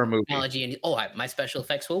intro movie. Technology and my special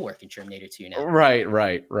effects will work in Terminator 2 now.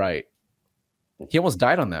 Right. He almost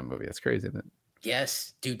died on that movie. That's crazy, isn't it?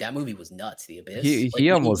 Yes, dude, that movie was nuts. The Abyss. He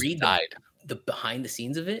almost died. The behind the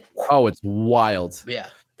scenes of it. Oh, it's wild. Yeah.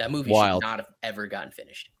 That movie Wild. should not have ever gotten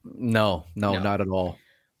finished. No, not at all.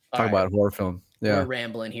 Talk about a horror film. Yeah, we're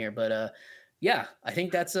rambling here, but yeah, I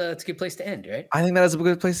think it's a good place to end, right? I think that is a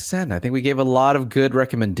good place to end. I think we gave a lot of good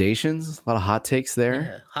recommendations, a lot of hot takes there.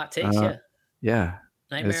 Yeah, hot takes. Yeah.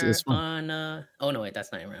 Nightmare it's on. Oh no, wait,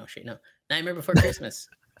 that's Nightmare on Street. No, Nightmare Before Christmas.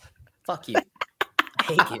 Fuck you. I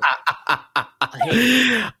hate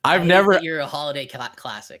you. I've never. You're a holiday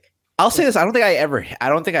classic. I'll say this: I don't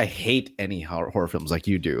think I hate any horror films like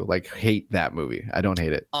you do. Like, hate that movie. I don't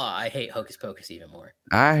hate it. Oh, I hate Hocus Pocus even more.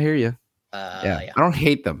 I hear you. Yeah, I don't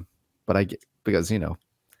hate them, but I get because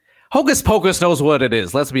Hocus Pocus knows what it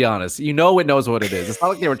is. Let's be honest. It knows what it is. It's not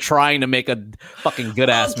like they were trying to make a fucking good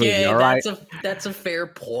ass movie. All right, that's a fair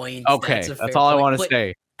point. Okay, that's all I want to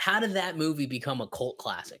say. How did that movie become a cult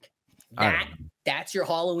classic? That's your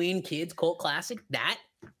Halloween kids cult classic.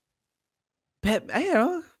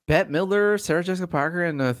 Bette Midler, Sarah Jessica Parker,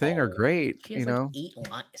 and the thing are great. She has 8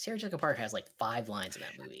 lines. Sarah Jessica Parker has 5 lines in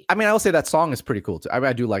that movie. I mean, I will say that song is pretty cool too.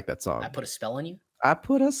 I do like that song. I Put a Spell on You. I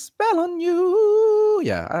put a spell on you.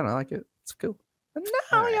 Yeah, I don't know. I like it. It's cool. And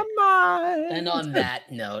now you're mine. And on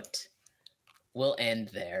that note, we'll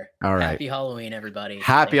end there. All right. Happy Halloween, everybody.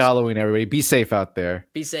 Happy Halloween, everybody. Be safe out there.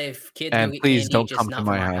 Be safe, kids. And please don't come to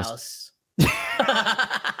my house. And,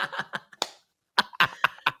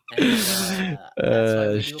 that's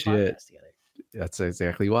why we do a podcast together. That's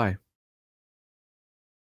exactly why.